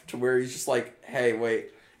 enough to where he's just like, hey,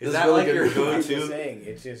 wait. Is this that really like good your movie. go-to? I'm just saying,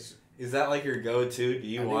 it's just. Is that like your go-to? Do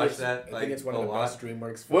you I think watch it's- that? I Like think it's one a of the lot? best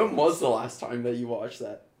DreamWorks. When films. was the last time that you watched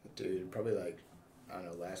that? Dude, probably like I don't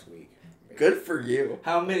know, last week. Maybe. Good for you.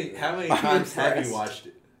 How many I'm times have impressed. you watched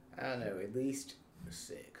it? I don't know, at least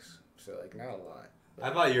 6. So like not a lot. I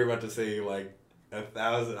thought you were about to say like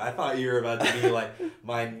 1,000. I thought you were about to be like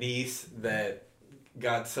my niece that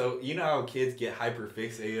got so. You know how kids get hyper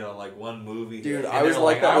fixated on like one movie. Dude, and I was they're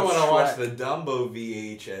like that I with want to watch Shrek. the Dumbo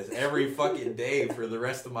VHS every fucking day for the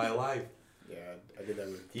rest of my life. Yeah, I did that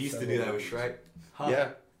with. You used to several do that with movies. Shrek. Huh. Yeah.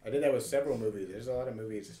 I did that with several movies. There's a lot of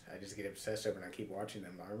movies I just get obsessed over and I keep watching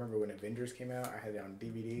them. I remember when Avengers came out, I had it on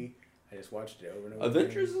DVD. I just watched it over and over.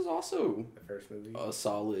 Avengers again. is also The first movie. a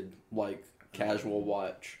solid, like, casual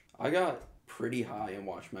watch. I got pretty high and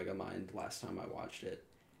watched Megamind last time I watched it,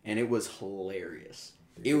 and it was hilarious.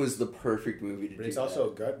 It was the perfect movie to But do it's that. also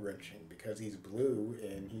gut wrenching because he's blue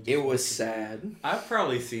and he. Just It was wants to be- sad. I've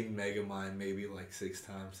probably seen Megamind maybe like 6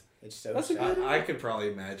 times. It's so That's a sad. good- I could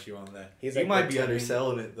probably match you on that. He's You like might be pretending-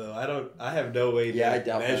 underselling it though. I have no way Yeah, I to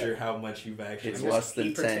doubt measure that. how much you've actually. It's He less than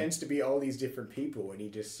he 10. pretends to be all these different people and he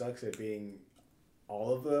just sucks at being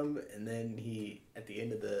all of them. And then he, at the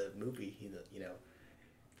end of the movie, he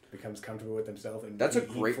becomes comfortable with himself. And That's a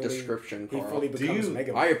he great fully- description, He Carl. fully Do becomes you-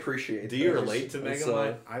 Megamind. I appreciate Do you that. relate to It's,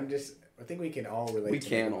 Megamind? I think we can all relate. we to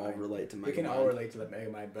can all Megamind. relate to Megamind. We can all relate to the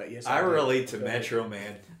Megamind, but yes, I do. relate to Go ahead. Metro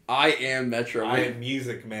Man. I am Metro. I Man. am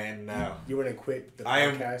Music Man now. You want to quit the I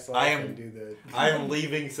am- podcast I life am- and do the. I am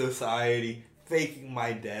leaving society, faking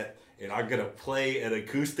my death, and I'm gonna play an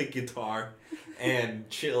acoustic guitar and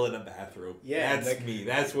chill in a bathroom. Yeah, that's like- me.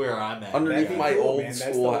 That's where I'm at. Underneath That'd be my cool, old man. That's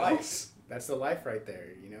the schoolhouse. life. That's the life right there,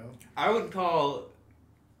 you know. I would call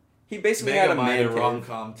He basically had a Megamind man a cave.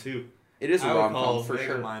 rom-com too. It is a I would rom call com for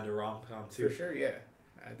sure. Megamind a rom-com For too. sure, yeah.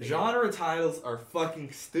 I think Genre titles are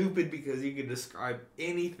fucking stupid because you can describe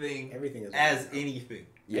anything everything is as rom-com. anything.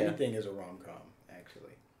 Yeah. Anything is a rom com,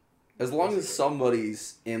 actually. As long as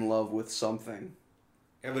somebody's in love with something.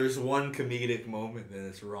 And there's one comedic moment, then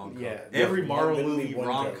it's rom-com. Yeah, Every yeah, Marvel literally movie, one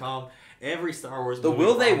rom-com. Every Star Wars The movie,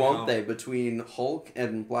 will they, rom-com. won't they between Hulk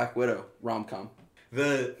and Black Widow rom com.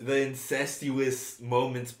 The incestuous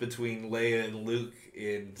moments between Leia and Luke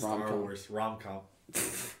in Star Rom-com. Wars rom-com.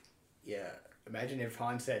 Yeah. Imagine if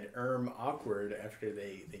Han said awkward after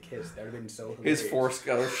they kissed. That would have been so hilarious. His Force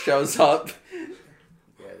Ghost shows up Yeah,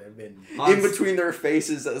 that would have been. in between their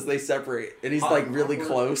faces as they separate, and he's like really Awkward.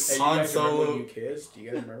 close. Hey, you Han guys remember Solo. when you kissed? Do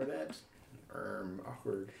you guys remember that?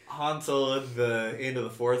 Awkward. Han Solo at the end of the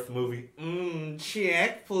 4th movie.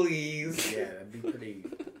 Check please. Yeah, that'd be pretty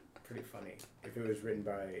funny if it was written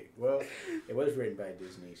by. Well, it was written by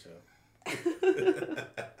Disney, so.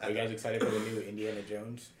 Are you guys excited for the new Indiana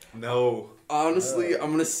Jones? No. Honestly,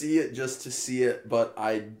 I'm gonna see it just to see it, but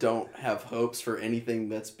I don't have hopes for anything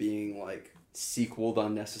that's being like sequeled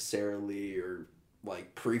unnecessarily or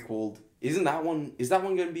like prequeled. Is that one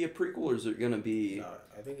gonna be a prequel or is it gonna be?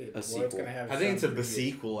 I think A it's sequel. gonna have. I think it's a some previous-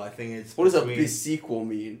 sequel. I think it's What does a between, sequel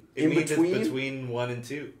mean? It In means between? it's between 1 and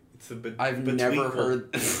 2. It's a I've never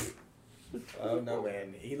heard. Oh no,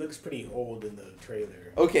 man! He looks pretty old in the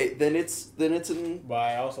trailer. Okay, then it's in But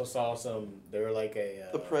I also saw some. They were like a.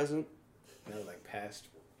 the present. No, like past.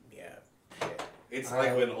 Yeah. It's I like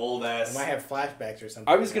don't- an old It ass. might have flashbacks or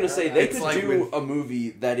something. I was gonna say they It's could like do when- a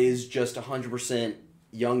movie that is just 100%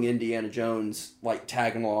 young Indiana Jones, like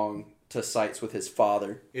tagging along to sites with his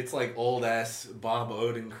father. It's like old ass Bob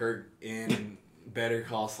Odenkirk in Better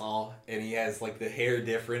Call Saul, and he has like the hair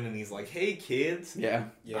different, and he's like, "Hey kids, Yeah.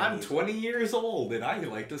 Yeah, I'm he's- 20 years old, and I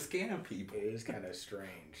like to scam people." It is kind of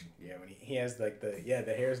strange. Yeah, when he has like the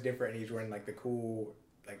hair's different, and he's wearing like the cool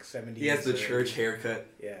like 70s. He has the church haircut.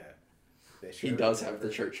 Yeah. The He shirt, does have whatever.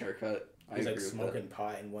 the church haircut. I He's agree like with smoking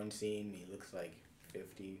pot in one scene. He looks like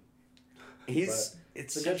 50. that. It's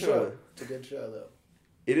It's a good such show. It's a good show though.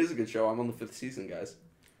 It is a good show. I'm on the 5th season, guys.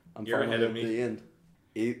 I'm You're finally ahead of at me. the end.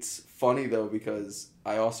 It's funny though because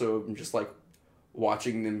I also am just like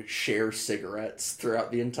watching them share cigarettes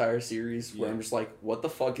throughout the entire series. Where Yeah. I'm just like, what the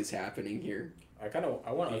fuck is happening here? I want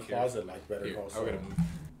a Be careful. closet like Better Here, Call I'm Saul. gonna move.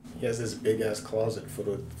 He has this big ass closet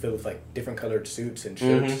filled with like different colored suits and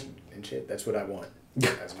shirts Mm-hmm. and shit. That's what I want.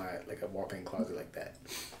 As my like a walk-in closet like that.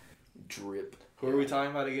 Drip. Who are we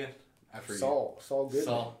talking about again? I forget. Saul Goodman.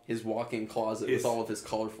 Saul. His walk-in closet His- with all of his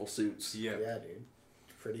colorful suits. Yeah. Yeah, dude.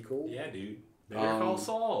 Pretty cool. Yeah, dude. Better Call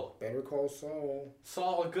Saul. Better Call Saul.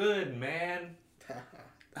 Saul good, man.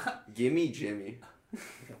 Gimme Jimmy.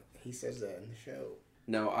 He says that in the show.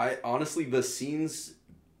 No, I honestly, the scenes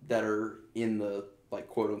that are in the, like,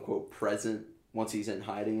 quote-unquote present, once he's in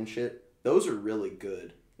hiding and shit, those are really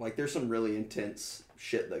good. Like, there's some really intense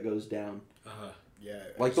shit that goes down. Yeah.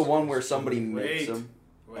 Like the one where somebody makes Wait. him.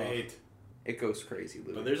 Wait. It goes crazy,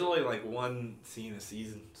 Luke. But there's only like one scene a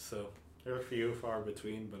season, so they're a few far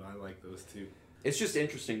between, but I like those two. It's just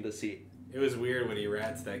interesting to see. It was weird when he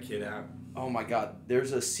rats that kid out. Oh my god,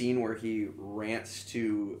 there's a scene where he rants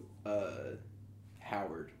to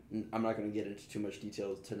Howard. I'm not going to get into too much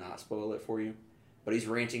detail to not spoil it for you, but he's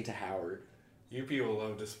ranting to Howard. You people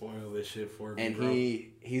love to spoil this shit for me, And bro.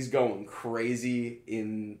 he's going crazy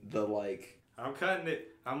in the, like... I'm cutting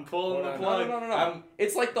it. I'm pulling the Hold plug. No.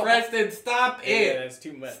 It's like the... Preston, stop Yeah, it! that's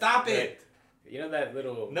too much. Stop it! You know that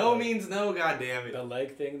little No means no, goddammit. the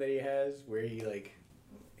leg thing that he has where he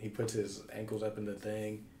puts his ankles up in the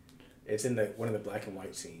thing. It's in one of the black and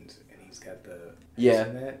white scenes, and he's got the Yeah.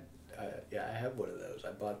 in that. Yeah, I have one of those.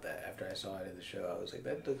 I bought that after I saw it in the show. I was like,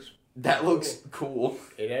 That looks cool.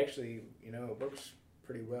 it actually, it works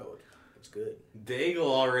pretty well. It's good. Daigle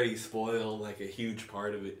already spoiled like a huge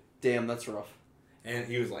part of it. Damn, that's rough. And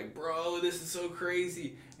he was like, bro, this is so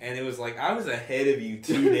crazy. And it was like, I was ahead of you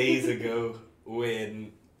 2 days ago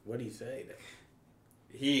when What do you say?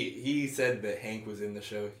 he said that Hank was in the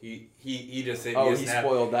show. He just said, Oh, yes, he Snap.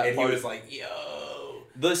 spoiled that And part. he was like, yo.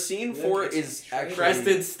 The scene Look, for it it's is trailer. actually...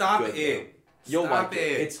 Preston, stop good, it. You'll Stop like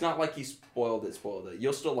it. It's not like he spoiled it.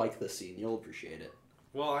 You'll still like the scene. You'll appreciate it.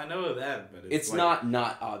 Well, I know that, but It's like,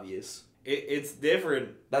 not obvious. It's different.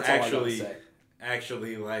 That's all I gotta say.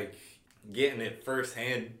 Actually, like getting it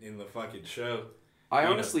firsthand in the fucking show. I You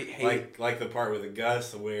know, honestly hate... like the part with the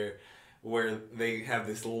Gus where they have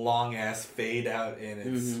this long ass fade out and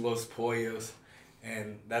it's Mhm. Los Pollos,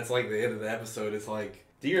 and that's like the end of the episode. It's like,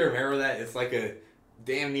 do you remember that? It's like a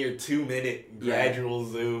damn near 2 minute Yeah. gradual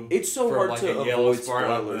zoom. It's so from, hard like, to a yellow avoid spot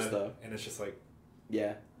on spoilers, the- though. and it's just like,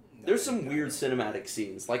 Yeah. There's some weird cinematic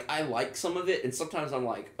scenes. Like, I like some of it, and sometimes I'm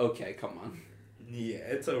like, okay, come on. yeah,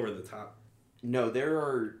 it's over the top. No, there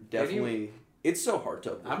are definitely... It's so hard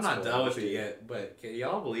to avoid I'm not done with spoilers, it dude. yet, but can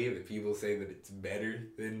y'all believe that people say that it's better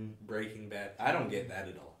than Breaking Bad? I don't get that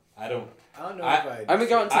at all. I don't. I don't know I- if I haven't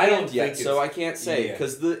gotten to I the don't end yet, think so I it's- can't say. yeah.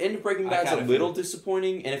 Because the end of Breaking I Bad's a kinda little feel-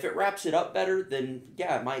 disappointing, and if it wraps it up better, then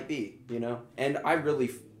yeah, it might be, And I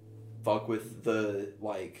really fuck with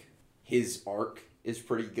his arc is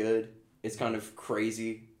pretty good. It's kind of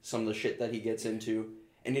crazy, some of the shit that he gets into.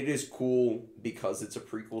 And it is cool because it's a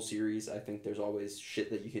prequel series. I think there's always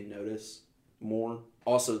shit that you can notice more.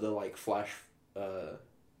 Also, the,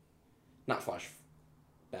 not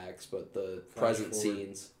flashbacks, but the present forward.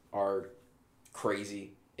 scenes are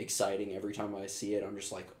crazy, exciting. Every time I see it, I'm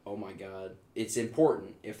just like, oh my god. It's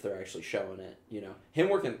important if they're actually showing it, Him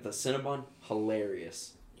working at the Cinnabon,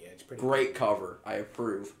 hilarious. Yeah, it's pretty Great cover. I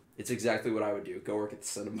approve. It's exactly what I would do. Go work at the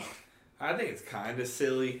Cinnabon. I think it's kind of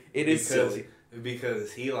silly. It is because- silly.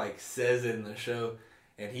 because he says it in the show,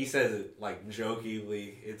 and he says it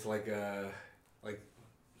jokingly. It's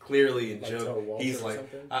clearly a Like joke. tell Walter He's or like,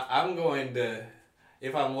 something? I'm going to.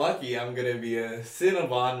 If I'm lucky, I'm going to be a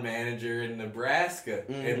Cinnabon manager in Nebraska.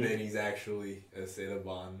 Mhm. And then he's actually a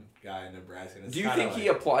Cinnabon guy in Nebraska. And it's Do you kinda think he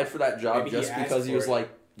applied for that job Maybe he just asked because he for was it. like,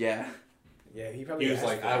 yeah? Yeah, he probably He was asked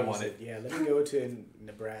like, for I it. He want said, it. Yeah, let me go to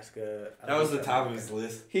Nebraska. That was the top of his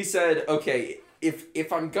list. He said, okay,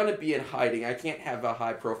 if I'm going to be in hiding, I can't have a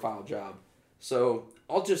high-profile job. So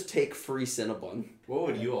I'll just take free Cinnabon. What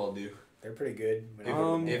would you all do? They're pretty good.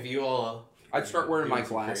 If you all. I'd start wearing my doing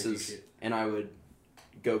some crazy glasses, shit. and I would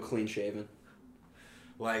go clean-shaven.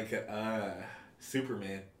 Like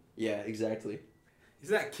Superman. Yeah, exactly. Is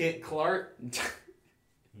that Kent Clark?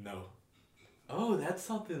 No. Oh, that's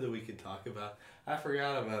something that we could talk about. I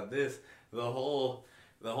forgot about this. The whole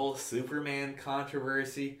Superman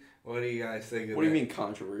controversy. What do you guys think of What do you that? mean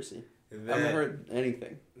controversy? I That, haven't heard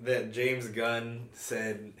anything. that James Gunn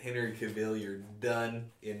said, Henry Cavill, you're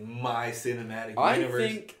done in my cinematic I universe.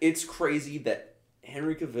 think it's crazy that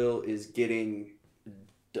Henry Cavill is getting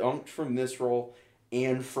dumped from this role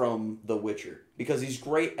and from The Witcher. Because he's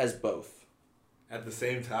great as both. At the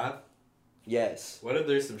same time, Yes. what if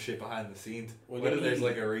there's some shit behind the scenes? Well, What if then there's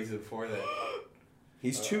he- a reason for that?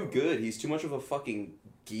 He's too good. He's too much of a fucking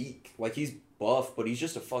geek. He's buff, but he's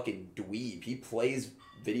just a fucking dweeb. He plays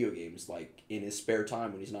video games, in his spare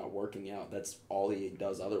time when he's not working out. That's all he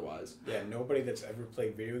does otherwise. Yeah, nobody that's ever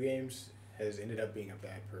played video games has ended up being a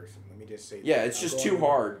bad person. Let me just say. Yeah, that. it's I'll just go too on-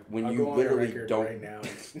 hard when I'll you go on literally record don't... right now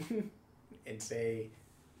and say,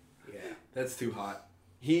 yeah. That's too hot.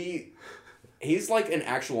 He's like an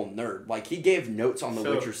actual nerd. He gave notes on the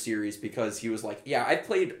So- Witcher series because he was like, yeah, I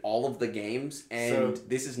played all of the games and So-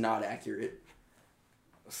 this is not accurate.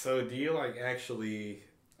 So do you like actually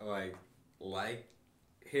like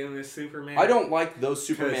him as Superman? I don't like those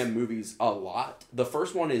Superman 'Cause- movies a lot. The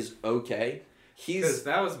first one is okay. Because He's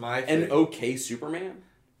that was my thing. an okay Superman.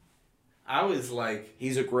 I was like,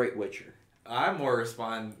 He's a great Witcher. I more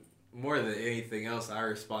than anything else. I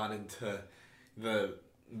responded to the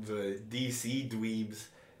DC dweebs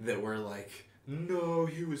that were like, no,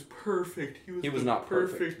 he was perfect. He was not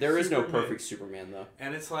perfect. There is no perfect Superman, though.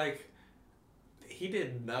 And it's like, he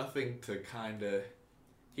did nothing to kind of.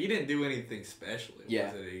 He didn't do anything special. It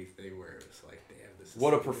Yeah. wasn't anything where it was like, damn, this is.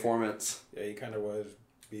 What a Superman. performance. Yeah, he kind of was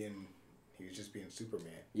being. He was just being Superman.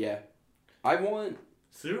 Yeah. I want...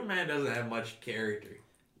 Superman doesn't have much character.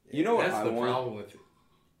 You know what That's I the want? problem with it.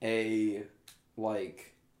 A,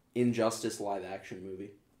 like, Injustice live-action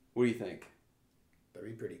movie. What do you think? That'd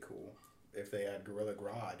be pretty cool if they had Gorilla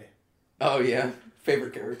Grodd. Oh, yeah.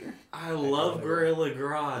 Favorite character? I love Gorilla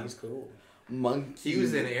Grodd. He's cool. Monkey. He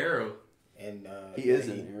was in Arrow. And He is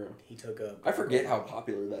in Arrow. He took up. I forget how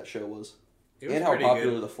popular that show was. It was And how pretty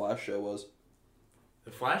popular good. the Flash show was.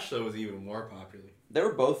 The Flash show was even more popular. They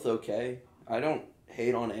were both okay. I don't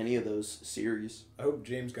hate on any of those series. I hope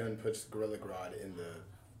James Gunn puts Gorilla Grodd in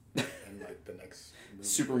like the next movie.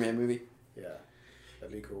 Superman movie. Yeah,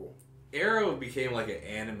 that'd be cool. Arrow became like an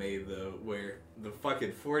anime though, where the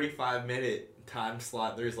fucking 45-minute time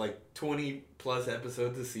slot. There's like 20 plus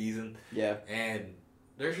episodes a season, Yeah. and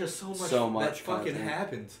there's just so much that much fucking content.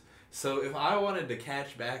 happens. So if I wanted to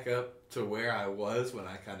catch back up to where I was when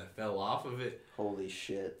I kind of fell off of it, Holy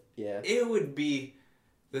shit. Yeah. it would be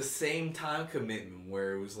the same time commitment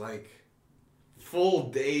where it was like full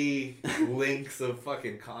day links of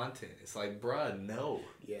fucking content. It's like, bruh, no.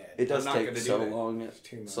 Yeah, It does I'm not take gonna do so that. long It's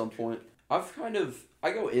too at much. some point.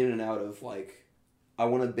 I go in and out of like, I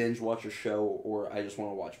want to binge watch a show or I just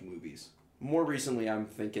want to watch movies. More recently, I'm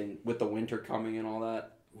thinking with the winter coming and all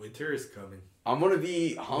that, Winter is coming. I'm going to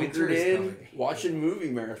be Winter hunkered is in coming. watching movie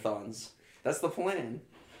marathons. That's the plan.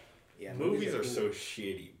 yeah. Movies are cool. so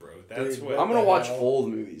shitty, bro. That's Dude, what. I'm going to the watch hell? old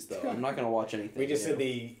movies though. I'm not going to watch anything. We just new. said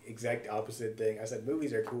the exact opposite thing. I said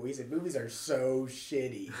movies are cool. He said movies are so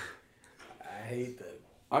shitty. I hate them.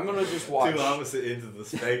 I'm going to just watch. Two opposite ends of the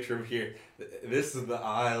spectrum here. This is the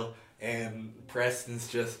aisle, and Preston's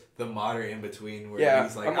just the moderate in between, where Yeah,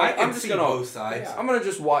 he's like, I'm I can just see gonna- both sides. Yeah. I'm going to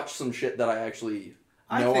just watch some shit that I actually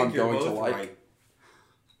I know think I'm you're going to both like.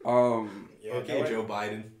 right. Yeah, Okay, no, Joe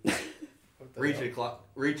Biden, what the hell?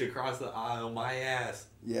 reach across the aisle, my ass.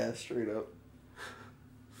 Yeah, straight up.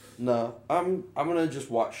 No, I'm gonna just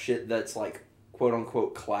watch shit that's like quote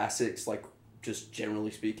unquote classics, like just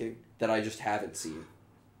generally speaking, that I just haven't seen.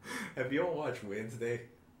 Have you all watched Wednesday?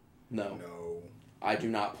 No, No. I do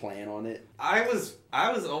not plan on it. I was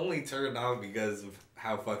only turned on because of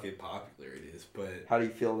how fucking popular it is, but How do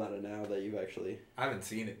you feel about it now that you've actually? I haven't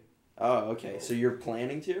seen it. Oh, okay. So you're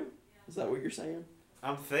planning to? Is that what you're saying?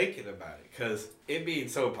 I'm thinking about it because it being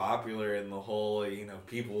so popular and the whole,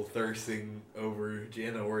 people thirsting over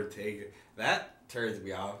Jenna Ortega, that turns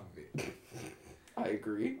me off of it. I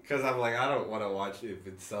agree. Because I'm like, I don't want to watch it if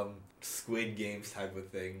it's some Squid Games type of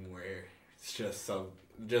thing where it's just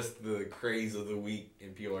the craze of the week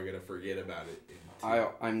and people are going to forget about it.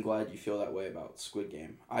 I'm glad you feel that way about Squid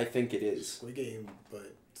Game. I think it is. Squid Game,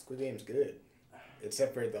 but Squid Game's good.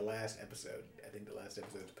 Except for the last episode. I think the last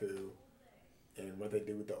episode's poo. And what they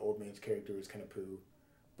do with the old man's character is kind of poo.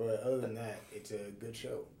 But other than that, it's a good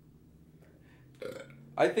show.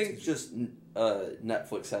 I think just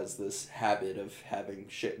Netflix has this habit of having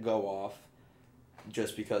shit go off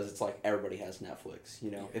just because it's like everybody has Netflix,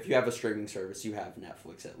 you know? Yeah. If you have a streaming service, you have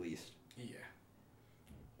Netflix at least. Yeah.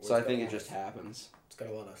 So I It's got think a it lot just of- happens. It's got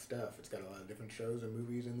a lot of stuff. It's got a lot of different shows and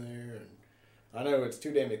movies in there. And I know it's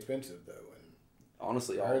too damn expensive, though. And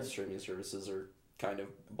Honestly, I all heard- the streaming services are kind of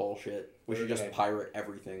bullshit. We They're should just gonna- pirate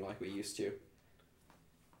everything like we used to.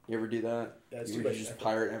 You ever do that? Yeah, it's You too would much just effort.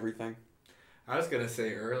 pirate everything? I was going to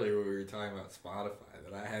say earlier when we were talking about Spotify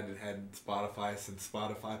that I hadn't had Spotify since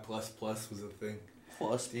Spotify Plus was a thing.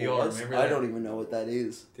 Plus, Do you all plus? remember I that? don't even know what that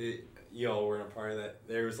is. Y'all weren't a part of that.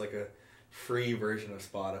 There was like a free version of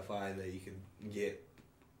Spotify that you could get,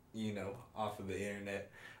 off of the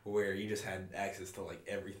internet where you just had access to like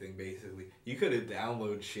everything basically. You couldn't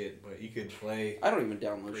download shit, but you could play I don't even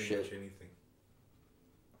download pretty shit. much anything.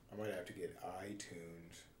 I might have to get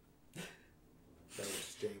iTunes. That would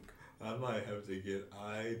stink. I might have to get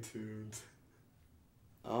iTunes.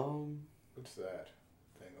 What's that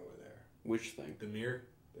thing over there? Which thing? The mirror,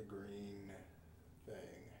 The green thing.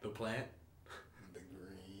 the plant. The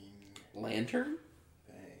green Lantern?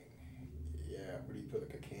 thing. Yeah, what do you put,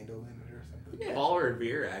 like a candle in it or something? Yeah. Paul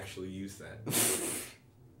Revere actually used that.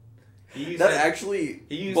 He used That actually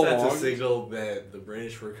he used that to belonged. signal that the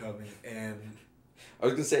British were coming, and I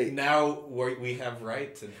was gonna say now we have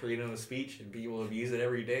rights and freedom of speech, and people abuse it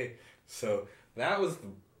every day. So that was the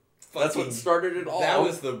that's what started it all. That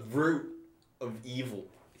was the root of evil.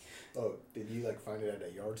 Oh, did you like find it at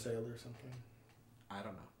a yard sale or something? I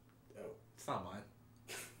don't know. Oh, It's not mine.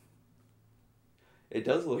 It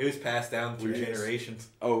does look. It was passed down through Yes. generations.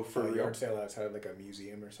 Oh, for for a real. yard sale outside like a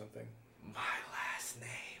museum or something. My last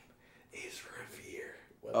name is Revere.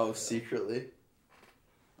 What Oh, the hell? secretly.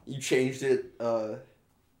 You changed it,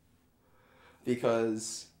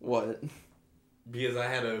 because what? Because I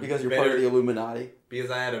had a Because you're better, part of the Illuminati. because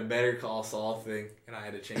I had a Better Call Saul thing, and I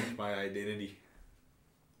had to change my identity.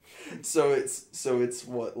 So it's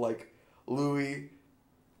what, like Louis,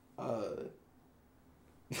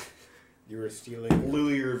 You were stealing.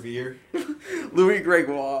 Louis Revere. Louis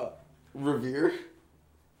Gregoire Revere.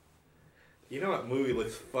 You know what movie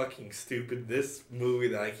looks fucking stupid? This movie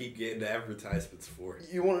that I keep getting advertisements for.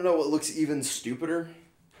 You want to know what looks even stupider?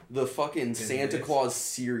 The fucking Santa this? Claus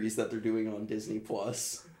series that they're doing on Disney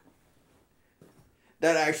Plus.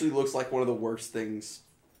 That actually looks like one of the worst things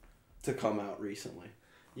to come out recently.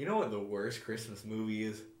 You know what the worst Christmas movie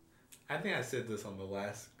is? I think I said this on the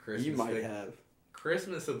last Christmas You might thing. have.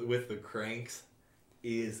 Christmas with the Cranks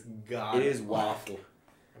is god It is whack. awful.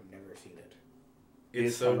 I've never seen it. It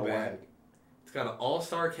It's is so kinda bad. whack. It's got an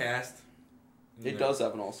all-star cast. It does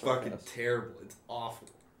have an all-star Fucking cast. terrible. It's awful.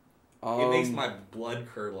 It Um, makes my blood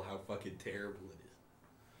curdle how fucking terrible it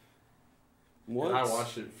is. what? And I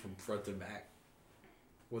watched it from front to back.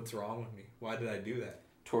 What's wrong with me? Why did I do that?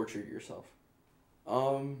 Tortured yourself.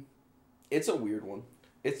 It's a weird one.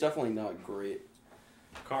 It's definitely not great.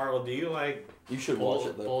 Carl, do you like You should Pol- watch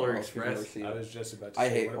it though. Polar Carl, if you've never Express? seen I it. was just about to I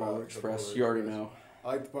say, hate what about Polar the Express. Polar You already Express? know. I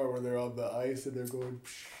like the part where they're on the ice and they're going.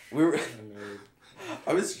 We were. And they're-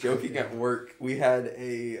 I was joking at work. We had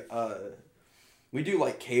a. We do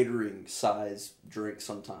like catering size drinks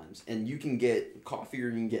sometimes, and you can get coffee or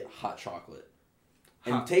you can get hot chocolate.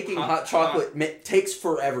 And taking hot chocolate takes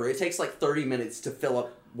forever. It takes like 30 minutes to fill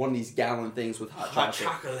up one of these gallon things with hot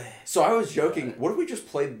chocolate. So I was joking, what if we just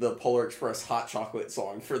played the Polar Express hot chocolate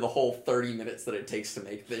song for the whole 30 minutes that it takes to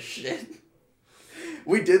make this shit?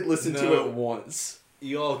 We did listen to No. it once.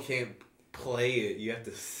 You all can't play it. You have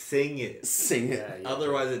to sing it. Sing it. Yeah, yeah.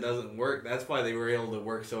 Otherwise, it doesn't work. That's why they were able to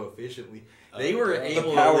work so efficiently. They were The able The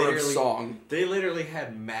to power of literally. song. They literally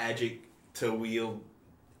had magic to wield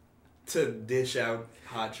to dish out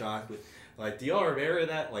hot chocolate. Like, do y'all remember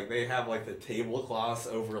that? Like, they have like the tablecloths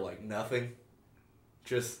over like nothing,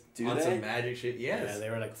 just Do on they? some magic shit. Yeah, Yes, they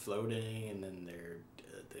were like floating, and then they're.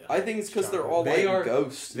 I think it's because they're all They like are-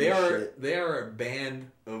 ghosts. they and are. shit. They are a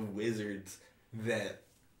band of wizards that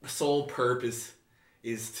sole purpose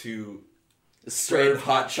is to Straight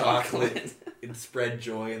hot chocolate and spread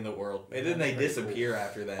joy in the world. And then they That's pretty disappear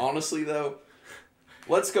after that. Honestly, though,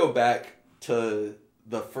 let's go back to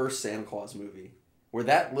the first Santa Claus movie, where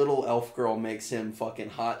that little elf girl makes him fucking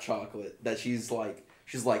hot chocolate. That she's like,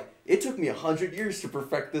 it took me 100 years to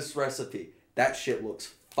perfect this recipe. That shit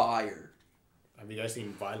looks fire. Have you guys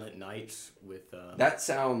seen Violent Nights with That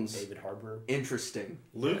sounds David Harbour? interesting.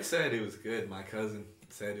 Luke said it was good. My cousin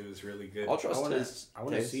said it was really good. I'll trust I want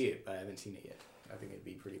to his. see it, but I haven't seen it yet. I think it'd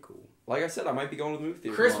be pretty cool. Like I said, I might be going to the movie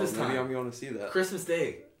theater. Christmas tomorrow. Maybe time. I'm going to see that. Christmas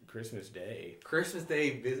Day. Christmas Day, Christmas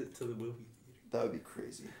Day visit to the movie. That would be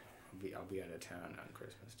crazy. I'll be out of town on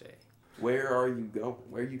Christmas Day. Where are you going?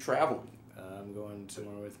 Where are you traveling? I'm going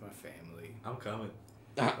somewhere with my family. I'm coming.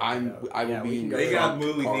 I will Yeah, we be can in go your They got trunk,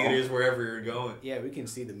 movie Carl. theaters wherever you're going. Yeah, we can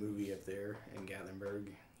see the movie up there in Gatlinburg.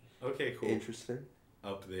 Okay, cool. Interesting.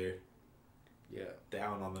 Up there, Yeah.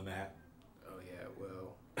 down on the map. Oh yeah.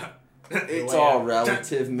 Well, It's way all I'm-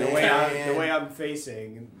 relative, the man. way I'm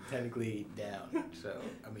facing, technically down. So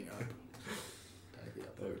I mean up. Technically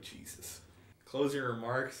up. Oh Jesus! Closing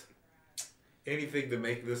remarks. Anything to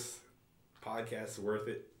make this podcast worth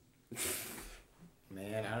it?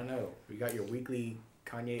 Man, I don't know. We got your weekly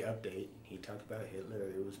Kanye update. He talked about Hitler.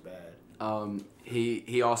 It was bad.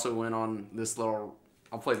 He also went on this little.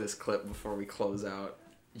 I'll play this clip before we close out.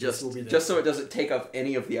 This will be the- Just so it doesn't take up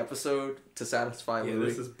any of the episode to satisfy Yeah, Louis.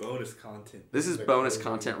 this is bonus content. This is the bonus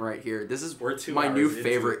closing. content right here. This is We're 2 my new hours into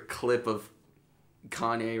favorite clip of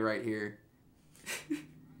Kanye right here.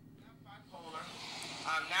 Bipolar.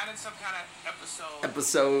 Not in some kind of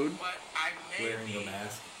Episode. but I may Wearing be the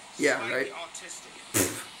mask. Yeah, slightly right.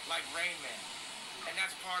 autistic, like Rain Man, and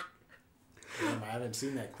that's part. Damn, I haven't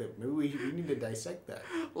seen that clip. Maybe we need to dissect that.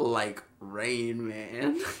 Like Rain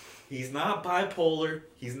Man. He's not bipolar.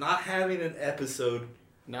 He's not having an episode.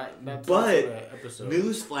 Not But some sort of episode.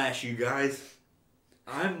 Newsflash, you guys.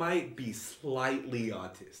 I might be slightly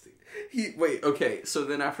autistic. Okay, so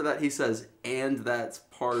then after that he says, and that's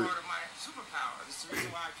part... Part of my superpower. This is the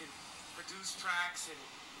reason why I can produce tracks and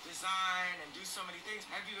design and do so many things.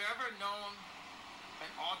 Have you ever known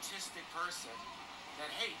an autistic person that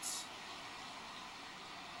hates?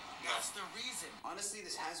 That's the reason. Honestly,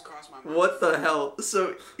 this has crossed my mind. What the hell?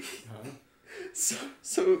 So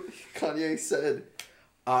Kanye said,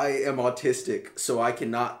 I am autistic, so I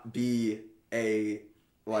cannot be a,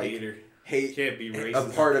 like, Hater. hate, Can't be a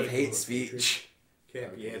racist. part of People hate with speech.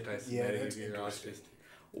 Can't be anti-Semitic Yeah, that's if you're interesting. autistic.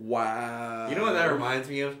 Wow. You know what that reminds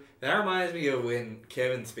me of? That reminds me of when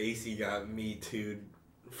Kevin Spacey got Me Too'd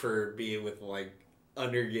for being with, like,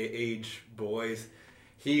 underage boys.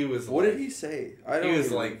 He was What like, did he say? He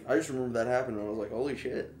was like- I just remember that happened and I was like, holy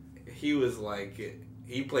shit. He was like,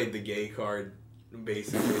 he played the gay card,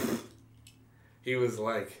 basically. He was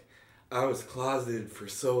like, I was closeted for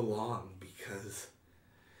so long because,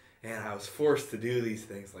 and I was forced to do these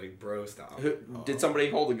things. Like, bro, stop. Did somebody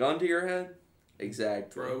hold a gun to your head?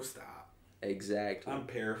 Exactly. Bro, stop. Exactly. I'm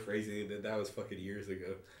paraphrasing it. That was fucking years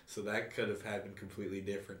ago. So that could have happened completely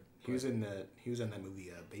different. He was in that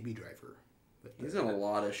movie, Baby Driver. He's in a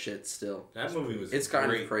lot of shit still. That movie was It's kind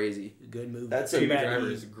great. of crazy. Good movie. That's Baby a bad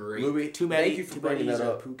Driver is great. movie. Too bad. Thank you for bringing that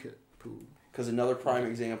up. Poo. Because another prime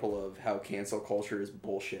example of how cancel culture is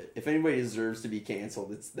bullshit. If anybody deserves to be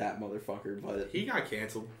canceled, it's that motherfucker. But He got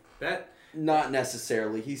canceled. That not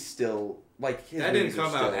necessarily. He's still like his That didn't movies are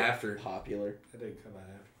come out still after. popular. didn't come out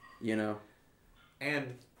after. You know.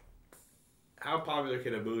 And how popular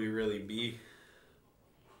can a movie really be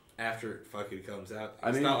after it fucking comes out? I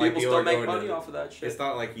It's mean, not like people people still are make going to money the- off of that shit. It's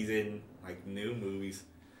not like he's in like new movies.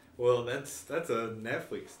 Well, that's a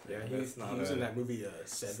Netflix thing. Yeah, That's he was in that movie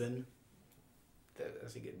Seven.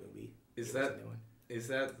 That's a good movie. Is He was that- in that one. Is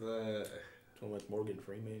that the? It's one with Morgan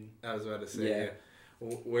Freeman. I was about to say Yeah.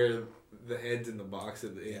 where the head's in the box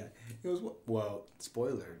at the Yeah. end. He goes, well,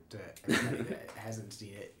 spoiler to everybody that hasn't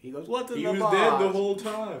seen it. He goes, what's in He the was box? dead the whole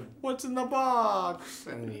time. What's in the box?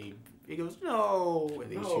 And then he goes, no.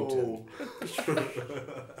 And then he shoots him.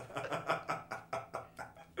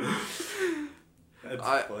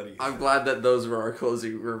 That's funny. I'm glad that those were our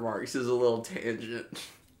closing remarks. It was a little tangent.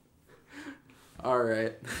 All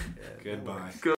right. Goodbye.